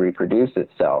constantly reproduce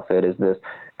itself. It is this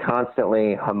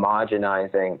constantly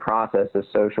homogenizing process of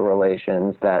social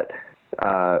relations that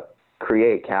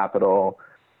create capital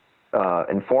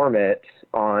and form it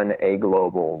on a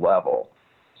global level.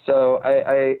 So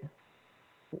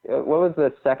what was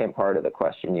the second part of the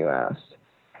question you asked?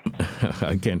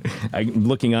 Again, I'm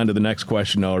looking on to the next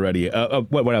question already.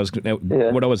 What I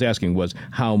was asking was,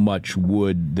 how much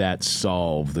would that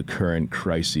solve the current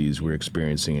crises we're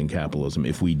experiencing in capitalism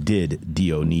if we did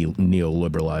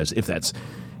neoliberalize, if that's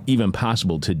even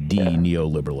possible to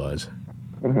de-neoliberalize?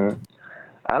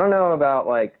 I don't know about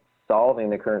like solving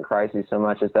the current crises so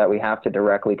much as that we have to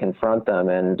directly confront them,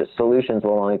 and solutions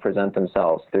will only present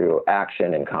themselves through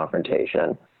action and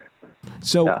confrontation.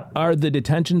 So are the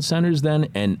detention centers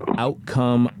then an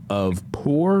outcome of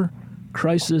poor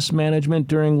crisis management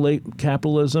during late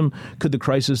capitalism? Could the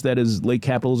crisis that is late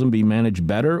capitalism be managed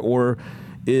better, or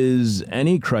is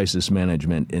any crisis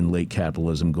management in late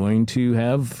capitalism going to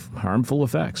have harmful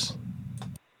effects?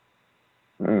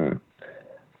 I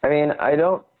mean,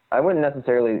 I wouldn't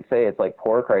necessarily say it's like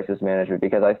poor crisis management,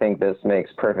 because I think this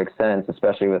makes perfect sense,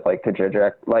 especially with like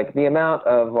the amount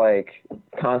of like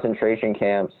concentration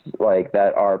camps like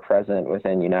that are present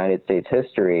within United States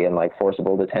history, and like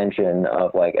forcible detention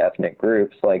of like ethnic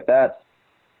groups. Like that's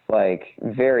like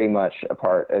very much a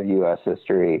part of U.S.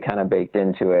 history, kind of baked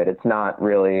into it. It's not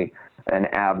really an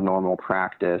abnormal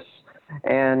practice.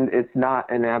 And it's not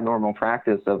an abnormal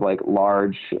practice of like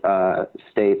large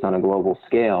states on a global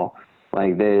scale.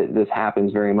 Like this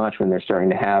happens very much when they're starting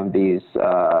to have these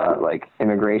like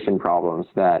immigration problems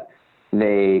that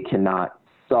they cannot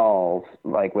solve,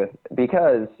 like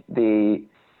because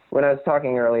when I was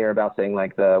talking earlier about saying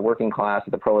like the working class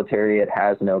or the proletariat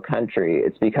has no country,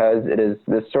 it's because it is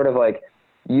this sort of like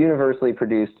universally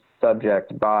produced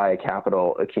subject by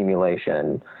capital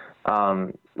accumulation.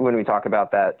 When we talk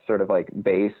about that sort of like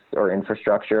base or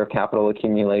infrastructure of capital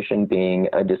accumulation being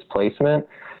a displacement,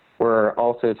 we're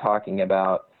also talking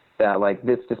about that like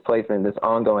this displacement, this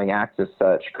ongoing act as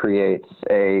such, creates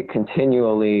a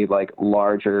continually like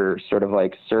larger sort of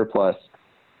like surplus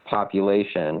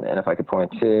population. And if I could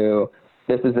point to,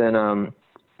 this is in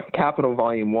Capital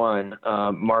Volume 1,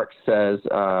 Marx says,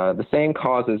 the same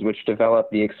causes which develop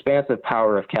the expansive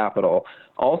power of capital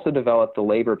also develop the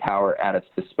labor power at its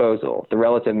disposal. The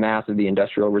relative mass of the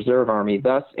industrial reserve army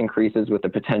thus increases with the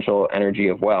potential energy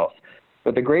of wealth.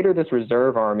 But the greater this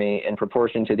reserve army in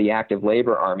proportion to the active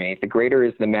labor army, the greater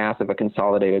is the mass of a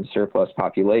consolidated surplus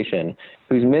population,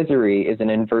 whose misery is an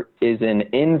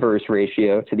inverse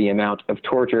ratio to the amount of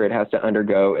torture it has to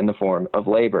undergo in the form of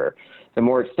labor. The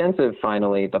more extensive,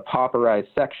 finally, the pauperized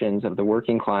sections of the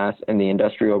working class and the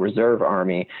industrial reserve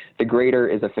army, the greater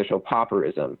is official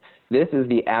pauperism. This is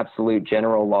the absolute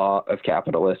general law of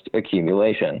capitalist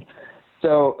accumulation.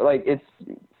 So, like, it's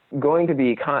going to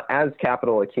be, as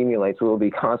capital accumulates, we will be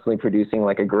constantly producing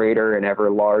like a greater and ever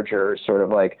larger sort of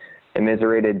like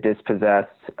immiserated, dispossessed,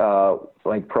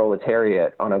 like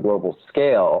proletariat on a global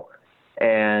scale.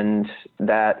 And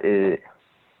that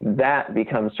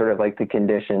becomes sort of like the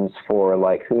conditions for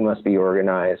like who must be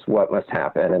organized, what must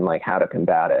happen, and like how to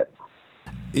combat it.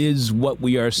 Is what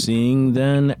we are seeing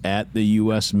then at the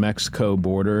U.S.-Mexico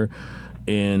border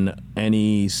in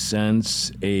any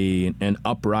sense an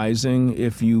uprising,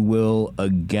 if you will,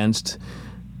 against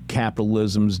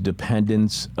capitalism's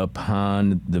dependence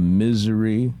upon the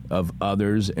misery of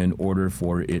others in order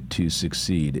for it to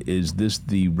succeed? Is this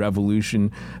the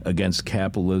revolution against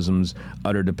capitalism's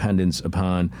utter dependence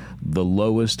upon the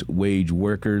lowest wage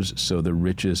workers so the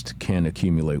richest can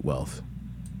accumulate wealth?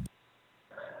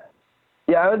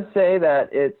 Yeah, I would say that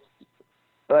it's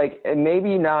like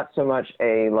maybe not so much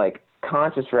a like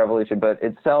conscious revolution, but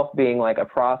itself being like a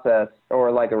process or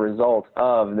like a result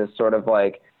of this sort of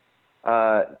like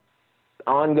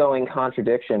ongoing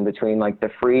contradiction between like the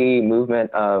free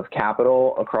movement of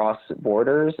capital across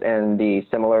borders and the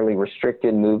similarly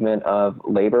restricted movement of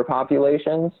labor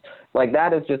populations. Like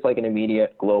that is just like an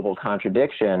immediate global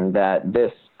contradiction that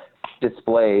this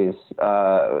displays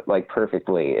like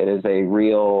perfectly. It is a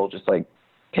real just like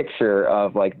picture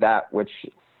of like that which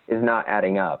is not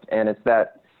adding up. And it's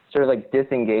that sort of like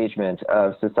disengagement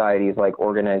of societies like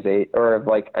or of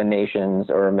like a nations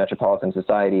or metropolitan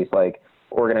societies like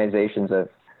organizations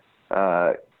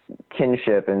of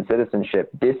kinship and citizenship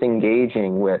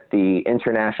disengaging with the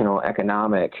international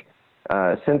economic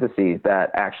syntheses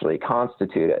that actually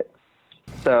constitute it.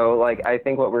 So like I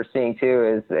think what we're seeing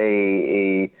too is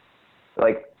a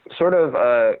like sort of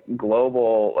a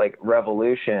global like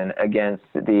revolution against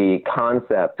the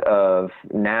concept of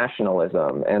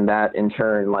nationalism, and that in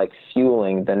turn like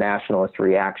fueling the nationalist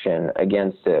reaction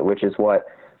against it, which is what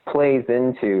plays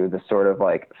into the sort of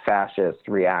like fascist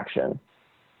reaction.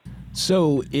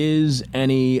 So is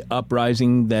any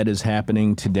uprising that is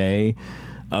happening today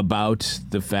about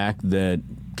the fact that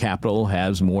capital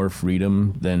has more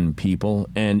freedom than people?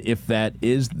 And if that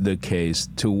is the case,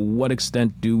 to what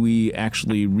extent do we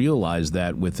actually realize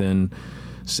that within,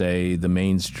 say, the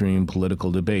mainstream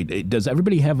political debate? Does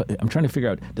everybody have, I'm trying to figure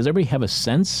out, does everybody have a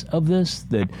sense of this,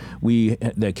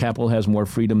 that capital has more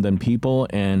freedom than people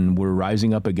and we're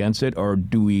rising up against it? Or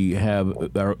do we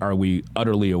have, are we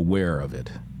utterly aware of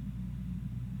it?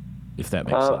 If that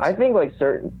makes sense. I think like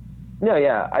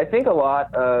I think a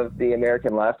lot of the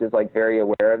American left is like very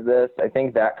aware of this. I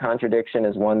think that contradiction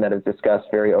is one that is discussed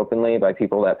very openly by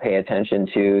people that pay attention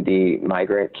to the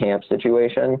migrant camp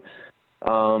situation.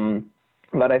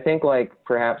 But I think like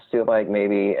perhaps to like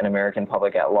maybe an American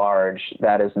public at large,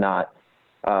 that is not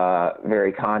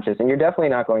very conscious. And you're definitely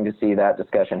not going to see that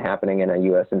discussion happening in a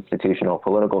U.S. institutional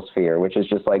political sphere, which is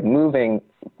just like moving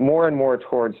more and more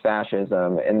towards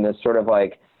fascism in this sort of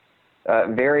like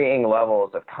varying levels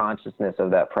of consciousness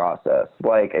of that process.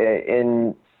 Like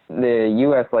in the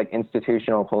U.S. like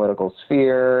institutional political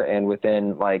sphere and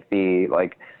within like the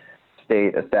like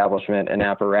state establishment and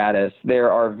apparatus,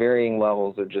 there are varying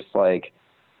levels of just like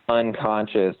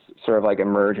unconscious sort of like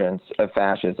emergence of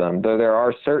fascism, though there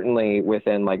are certainly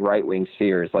within like right-wing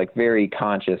spheres like very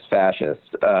conscious fascists,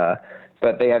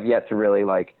 but they have yet to really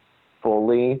like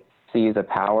fully seize a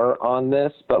power on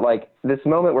this. But like this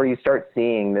moment where you start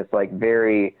seeing this like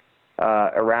very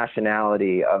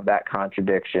irrationality of that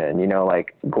contradiction, you know,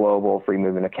 like global free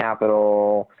movement of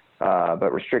capital,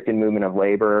 but restricted movement of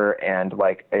labor, and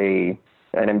like an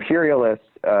imperialist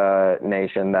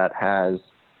nation that has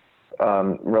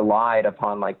relied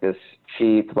upon like this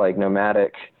cheap like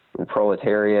nomadic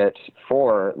proletariat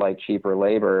for like cheaper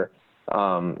labor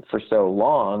for so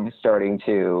long, starting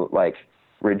to like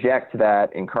reject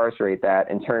that, incarcerate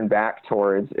that, and turn back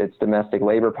towards its domestic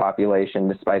labor population,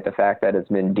 despite the fact that it's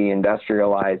been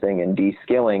deindustrializing and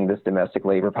de-skilling this domestic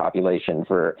labor population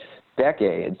for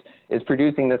decades, is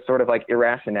producing this sort of like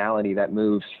irrationality that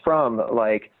moves from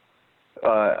like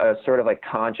a sort of like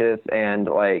conscious and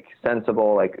like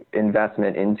sensible like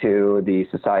investment into the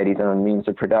society's own means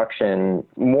of production,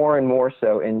 more and more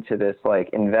so into this like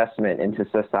investment into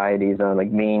society's own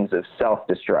like means of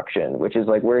self-destruction, which is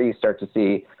like where you start to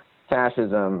see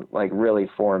fascism like really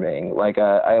forming. Like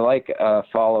I like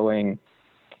following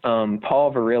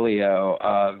Paul Virilio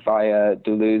via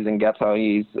Deleuze and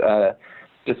Guattari's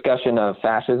discussion of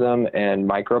fascism and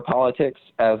micropolitics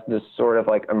as this sort of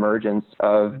like emergence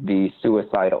of the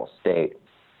suicidal state.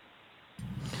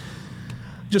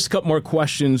 Just a couple more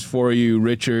questions for you,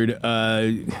 Richard.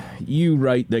 You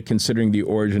write that considering the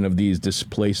origin of these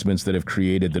displacements that have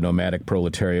created the nomadic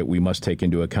proletariat, we must take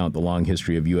into account the long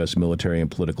history of U.S. military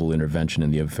and political intervention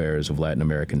in the affairs of Latin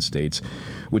American states,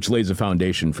 which lays a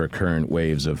foundation for current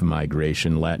waves of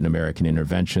migration. Latin American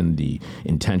intervention, the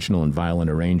intentional and violent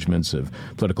arrangements of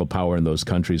political power in those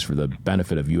countries for the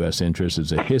benefit of U.S. interests,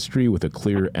 is a history with a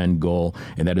clear end goal,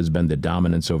 and that has been the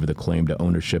dominance over the claim to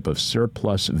ownership of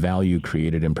surplus value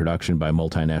created in production by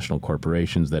multinational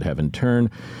corporations that have in turn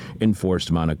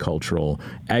enforced monocultural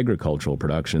agricultural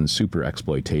production, super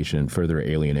exploitation, and further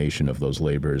alienation of those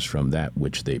laborers from that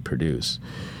which they produce.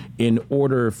 in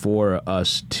order for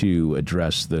us to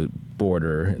address the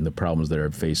border and the problems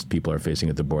that people are facing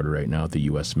at the border right now, at the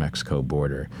U.S.-Mexico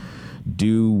border,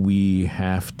 do we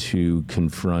have to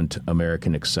confront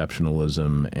American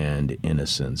exceptionalism and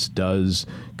innocence? Does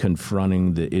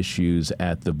confronting the issues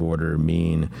at the border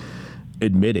mean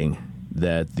admitting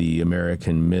that the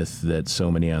American myth that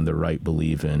so many on the right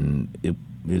believe in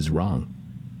is wrong?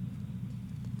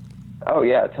 Oh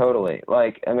yeah, totally.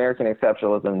 Like, American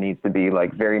exceptionalism needs to be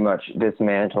like very much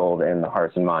dismantled in the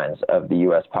hearts and minds of the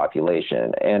U.S.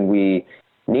 population, and we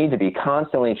need to be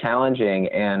constantly challenging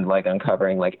and like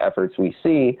uncovering like efforts we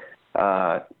see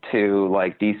to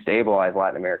like destabilize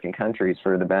Latin American countries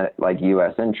for the like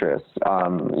U.S. interests.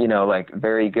 Like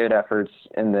very good efforts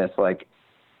in this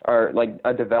or like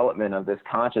a development of this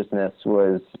consciousness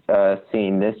was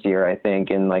seen this year, I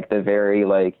think, in like the very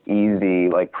like easy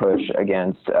like push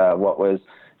against what was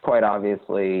quite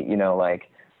obviously, like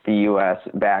the U.S.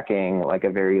 backing like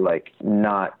a very like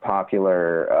not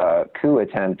popular coup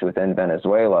attempt within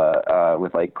Venezuela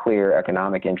with like clear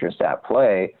economic interest at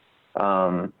play.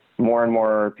 More and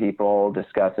more people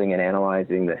discussing and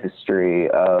analyzing the history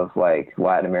of like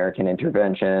Latin American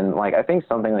intervention. Like, I think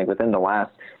something like within the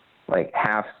last like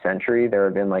half century, there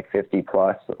have been like 50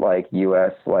 plus like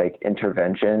U.S. like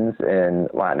interventions in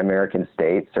Latin American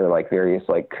states, or like various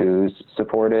like coups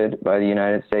supported by the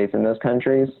United States in those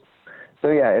countries.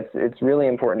 So yeah, it's really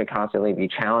important to constantly be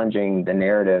challenging the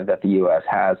narrative that the U.S.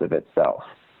 has of itself.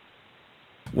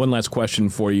 One last question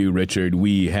for you, Richard.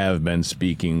 We have been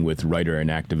speaking with writer and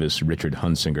activist Richard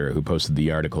Hunsinger, who posted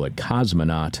the article at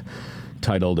Cosmonaut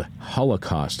titled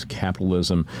Holocaust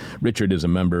Capitalism. Richard is a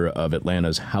member of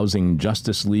Atlanta's Housing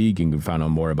Justice League. You can find out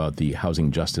more about the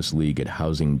Housing Justice League at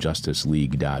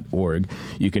housingjusticeleague.org.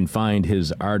 You can find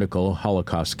his article,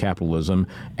 Holocaust Capitalism,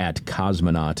 at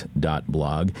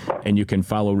cosmonaut.blog. And you can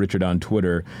follow Richard on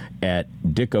Twitter at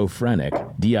Dickophrenic,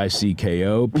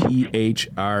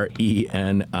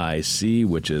 DICKOPHRENIC,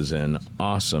 which is an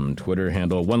awesome Twitter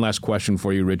handle. One last question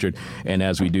for you, Richard. And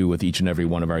as we do with each and every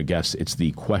one of our guests, it's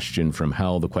the question from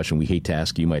hell, the question we hate to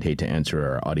ask, you might hate to answer,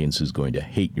 our audience is going to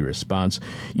hate your response.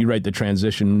 You write, the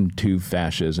transition to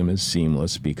fascism is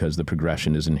seamless because the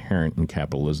progression is inherent in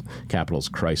capital's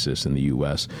crisis in the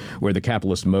U.S., where the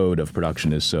capitalist mode of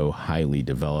production is so highly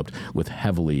developed with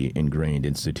heavily ingrained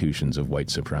institutions of white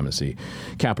supremacy.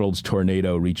 Capital's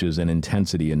tornado reaches an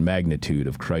intensity and magnitude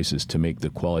of crisis to make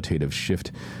the qualitative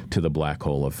shift to the black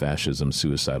hole of fascism's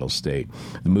suicidal state.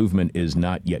 The movement is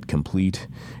not yet complete,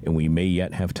 and we may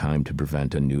yet have time to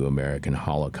prevent a new American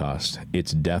Holocaust.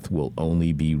 Its death will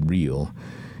only be real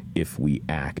if we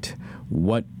act.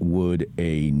 What would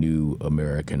a new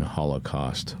American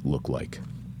Holocaust look like?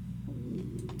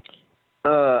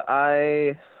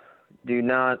 I do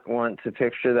not want to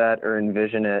picture that or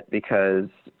envision it, because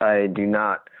I do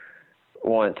not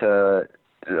want to,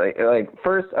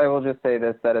 first I will just say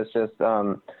this, that it's just,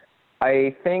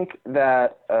 I think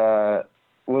that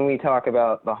when we talk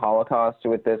about the Holocaust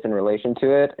with this in relation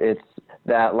to it, it's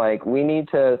that like we need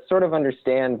to sort of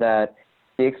understand that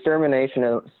the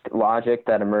extermination logic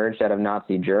that emerged out of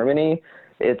Nazi Germany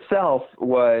itself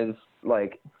was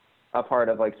like a part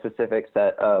of like specific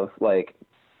set of like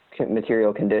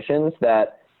material conditions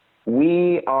that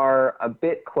we are a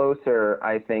bit closer,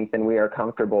 I think, than we are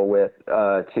comfortable with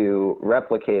to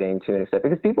replicating to an extent,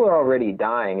 because people are already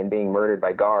dying and being murdered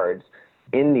by guards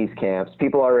in these camps.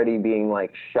 People already being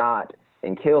like shot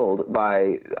and killed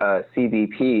by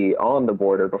CBP on the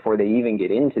border before they even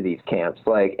get into these camps.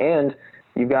 Like, and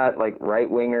you've got like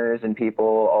right wingers and people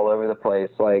all over the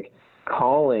place, like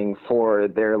calling for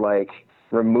their like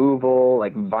removal,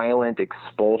 like violent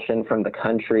expulsion from the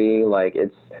country. Like,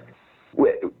 it's,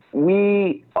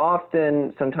 we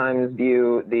often sometimes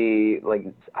view the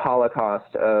like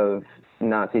Holocaust of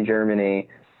Nazi Germany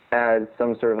as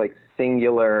some sort of like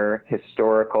singular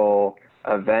historical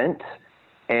event.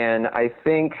 And I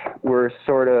think we're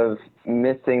sort of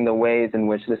missing the ways in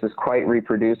which this is quite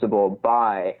reproducible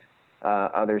by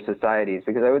other societies.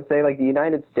 Because I would say like the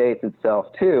United States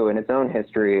itself too, in its own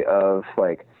history of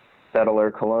like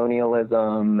settler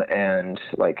colonialism and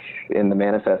like in the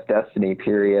Manifest Destiny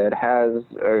period, has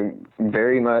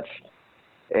very much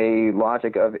a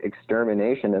logic of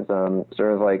exterminationism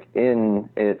sort of like in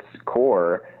its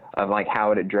core of like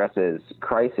how it addresses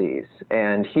crises.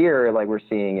 And here, like, we're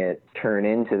seeing it turn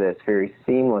into this very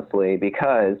seamlessly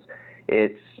because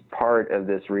it's part of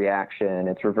this reaction.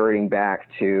 It's reverting back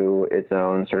to its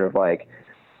own sort of like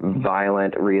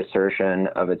violent reassertion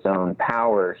of its own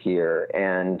power here.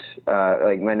 And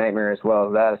like my nightmare as well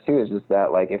as that too is just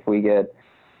that like if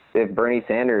Bernie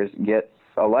Sanders gets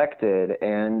elected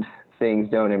and things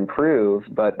don't improve,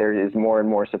 but there is more and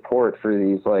more support for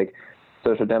these like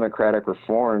social democratic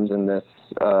reforms and this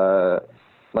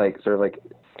like sort of like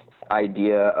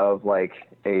idea of like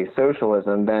a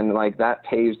socialism, then like that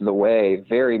paves the way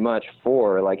very much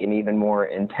for like an even more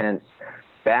intense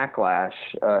backlash,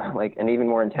 like an even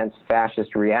more intense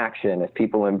fascist reaction if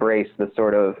people embrace the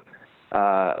sort of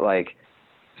like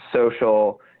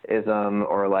socialism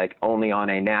or like only on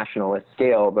a nationalist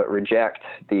scale, but reject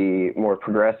the more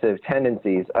progressive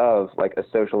tendencies of like a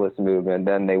socialist movement,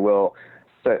 then they will.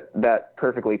 So that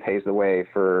perfectly paves the way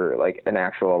for like an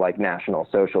actual like national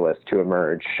socialist to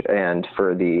emerge and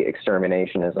for the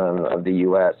exterminationism of the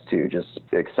U.S. to just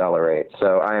accelerate.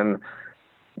 So I am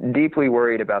deeply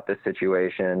worried about this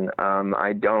situation.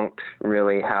 I don't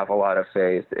really have a lot of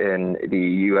faith in the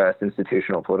U.S.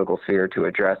 institutional political sphere to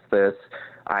address this.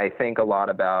 I think a lot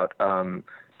about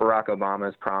Barack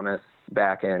Obama's promise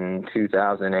back in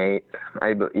 2008,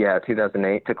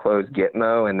 2008 to close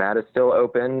Gitmo, and that is still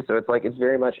open. So it's like it's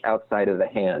very much outside of the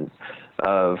hands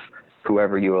of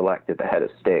whoever you elect at the head of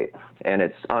state. And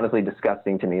it's honestly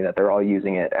disgusting to me that they're all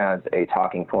using it as a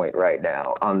talking point right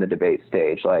now on the debate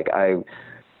stage. Like I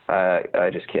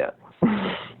just can't.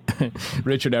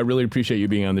 Richard, I really appreciate you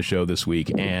being on the show this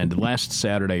week. And last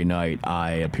Saturday night, I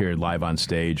appeared live on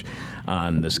stage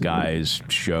on this guy's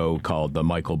show called the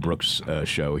Michael Brooks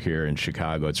Show here in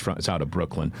Chicago. It's out of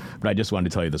Brooklyn. But I just wanted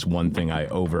to tell you this one thing I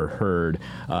overheard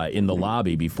in the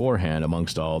lobby beforehand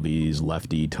amongst all these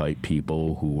lefty-type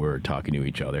people who were talking to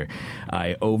each other.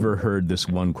 I overheard this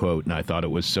one quote, and I thought it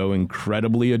was so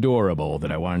incredibly adorable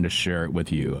that I wanted to share it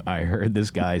with you. I heard this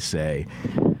guy say,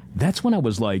 "That's when I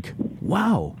was like,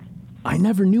 wow, I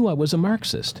never knew I was a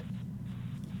Marxist."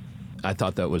 I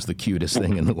thought that was the cutest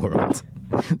thing in the world.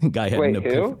 The guy had Wait,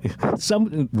 who?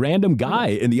 Some random guy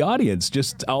in the audience.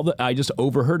 I just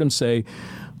overheard him say,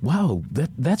 "Wow,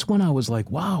 that's when I was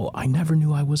like, wow, I never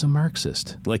knew I was a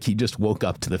Marxist." Like he just woke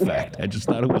up to the fact. I just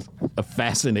thought it was a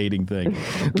fascinating thing.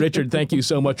 Richard, thank you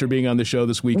so much for being on the show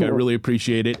this week. I really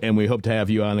appreciate it, and we hope to have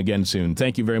you on again soon.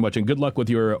 Thank you very much, and good luck with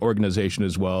your organization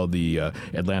as well, the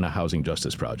Atlanta Housing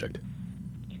Justice Project.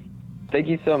 Thank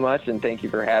you so much, and thank you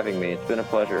for having me. It's been a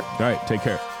pleasure. All right, take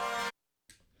care.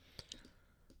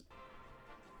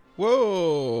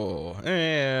 Whoa,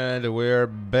 and we're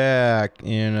back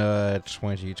in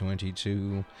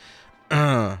 2022.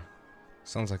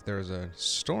 Sounds like there's a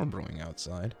storm brewing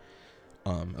outside.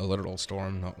 A literal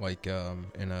storm, not like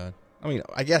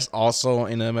I guess also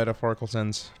in a metaphorical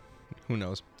sense. Who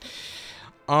knows?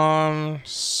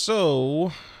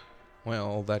 So,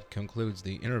 well, that concludes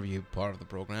the interview part of the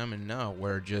program, and now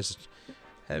we're just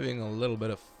having a little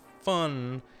bit of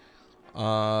fun.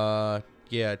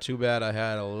 Yeah, too bad I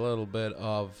had a little bit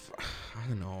of, I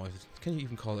don't know, can you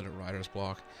even call it a writer's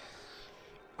block?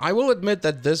 I will admit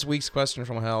that this week's question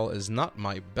from hell is not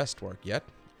my best work yet.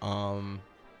 I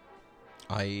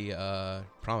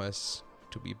promise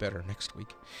to be better next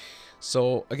week.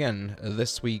 So, again,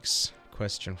 this week's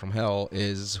question from hell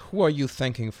is, who are you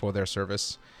thanking for their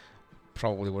service?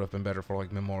 Probably would have been better for,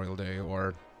 like, Memorial Day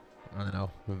or, I don't know,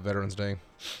 Veterans Day.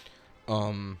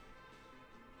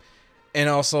 And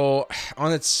also,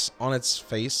 on its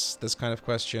face, this kind of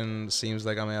question seems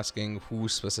like I'm asking who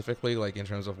specifically, like in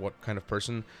terms of what kind of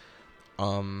person.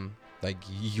 Like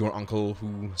your uncle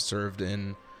who served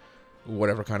in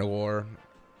whatever kind of war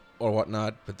or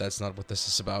whatnot, but that's not what this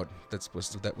is about. That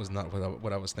was not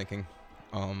what I was thinking,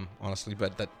 honestly,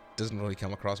 but that doesn't really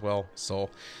come across well, so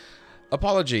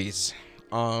apologies.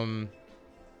 I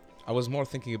was more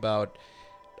thinking about,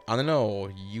 I don't know,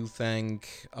 you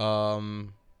thank,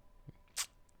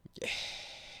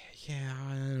 yeah,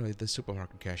 I don't know, the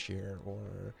supermarket cashier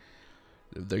or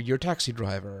your taxi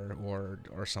driver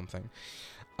or something.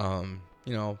 You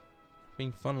know,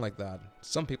 being fun like that.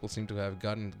 Some people seem to have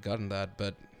gotten that,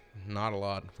 but not a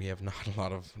lot. We have not a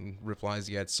lot of replies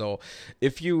yet. So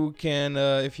if you can,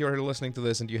 if you're listening to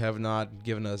this and you have not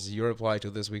given us your reply to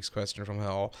this week's question from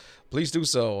hell, please do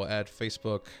so at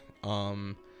Facebook.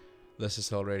 This is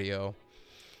Hell Radio.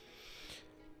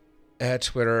 At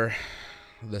Twitter.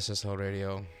 This is Hell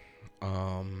Radio.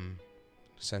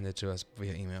 Send it to us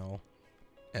via email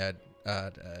to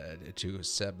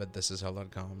Seb at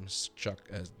thisishell.com, Chuck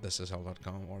at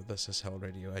thisishell.com, or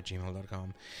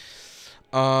thisishellradio@gmail.com.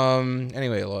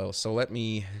 Anyway, loyal. So let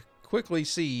me quickly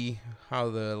see how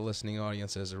the listening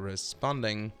audience is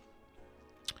responding.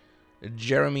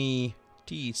 Jeremy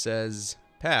T says,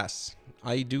 pass.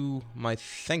 I do my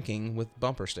thanking with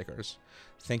bumper stickers.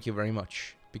 Thank you very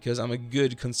much. Because I'm a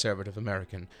good conservative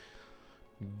American.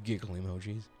 Giggle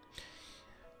emojis.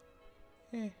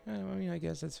 I mean, I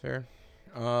guess that's fair.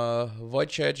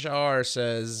 Wojciech R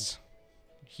says,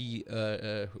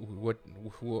 who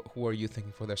are you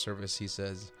thanking for their service? He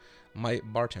says, my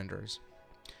bartenders.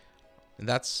 And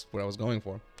that's what I was going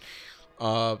for.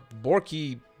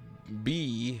 Borky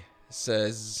B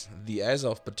says, the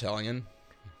Azov Battalion.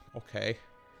 Okay.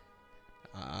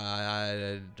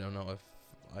 I don't know if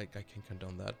I can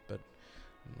condone that, but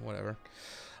whatever.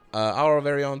 Our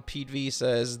very own Pete V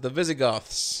says, the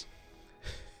Visigoths.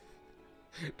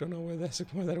 Don't know where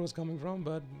that was coming from,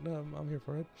 but I'm here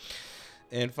for it.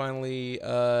 And finally,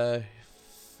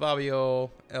 Fabio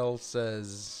L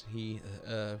says he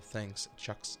thanks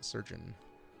Chuck's surgeon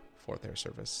for their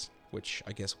service, which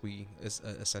I guess is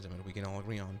a sentiment we can all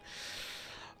agree on.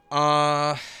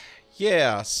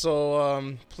 Yeah,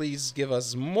 so please give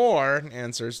us more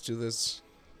answers to this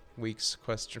week's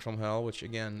question from hell, which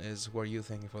again is, who are you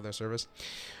thanking for their service?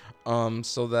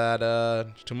 So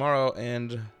that tomorrow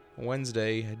and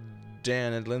Wednesday,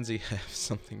 Dan and Lindsay have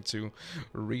something to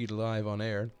read live on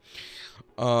air.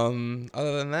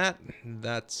 Other than that,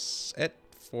 that's it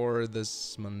for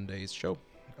this Monday's show.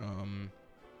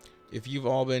 If you've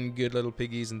all been good little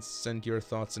piggies and sent your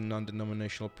thoughts and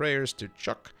non-denominational prayers to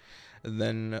Chuck,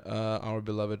 then our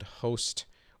beloved host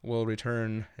will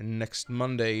return next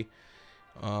Monday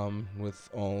with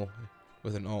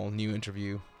an all new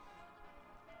interview.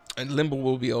 And Limbo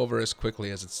will be over as quickly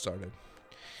as it started.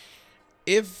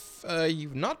 If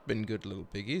you've not been good little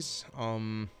piggies,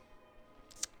 well,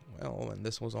 then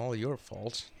this was all your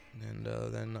fault, and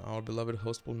then our beloved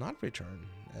host will not return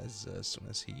as soon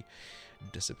as he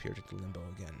disappeared into limbo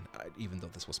again. Even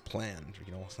though this was planned,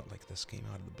 it's not like this came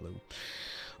out of the blue.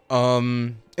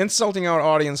 Insulting our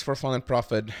audience for fun and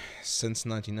profit since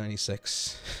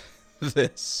 1996.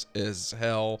 This is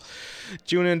hell.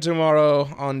 Tune in tomorrow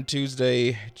on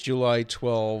Tuesday, July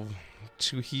 12,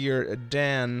 to hear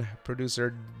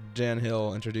producer Dan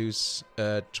Hill, introduce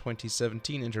a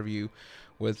 2017 interview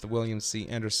with William C.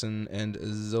 Anderson and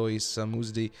Zoe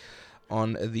Samuzdi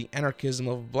on the anarchism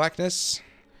of blackness.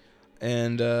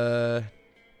 And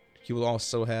he will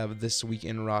also have This Week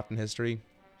in Rotten History.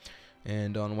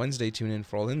 And on Wednesday, tune in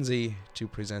for Lindsay to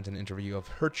present an interview of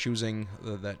her choosing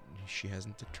that she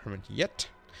hasn't determined yet.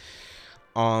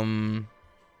 Who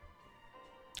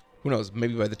knows?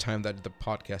 Maybe by the time that the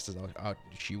podcast is out,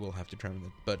 she will have determined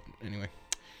it. But anyway.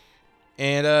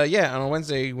 And on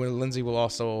Wednesday, Lindsay will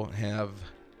also have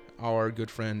our good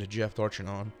friend Jeff Dorchin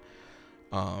on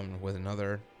with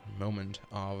another moment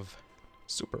of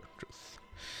super truth.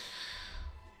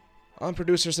 I'm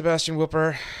producer Sebastian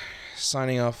Whooper,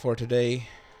 signing off for today.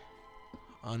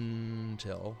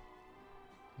 Until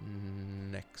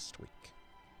next week.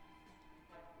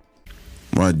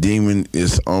 My demon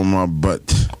is on my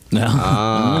butt.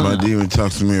 My demon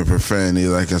talks to me in profanity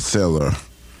like a sailor.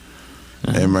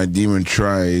 And my demon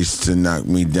tries to knock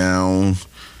me down.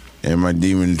 And my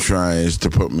demon tries to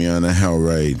put me on a hell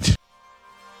ride.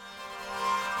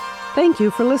 Thank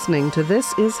you for listening to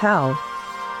This Is Hell.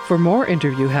 For more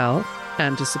Interview Hell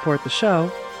and to support the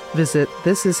show, visit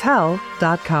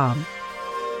thisishell.com.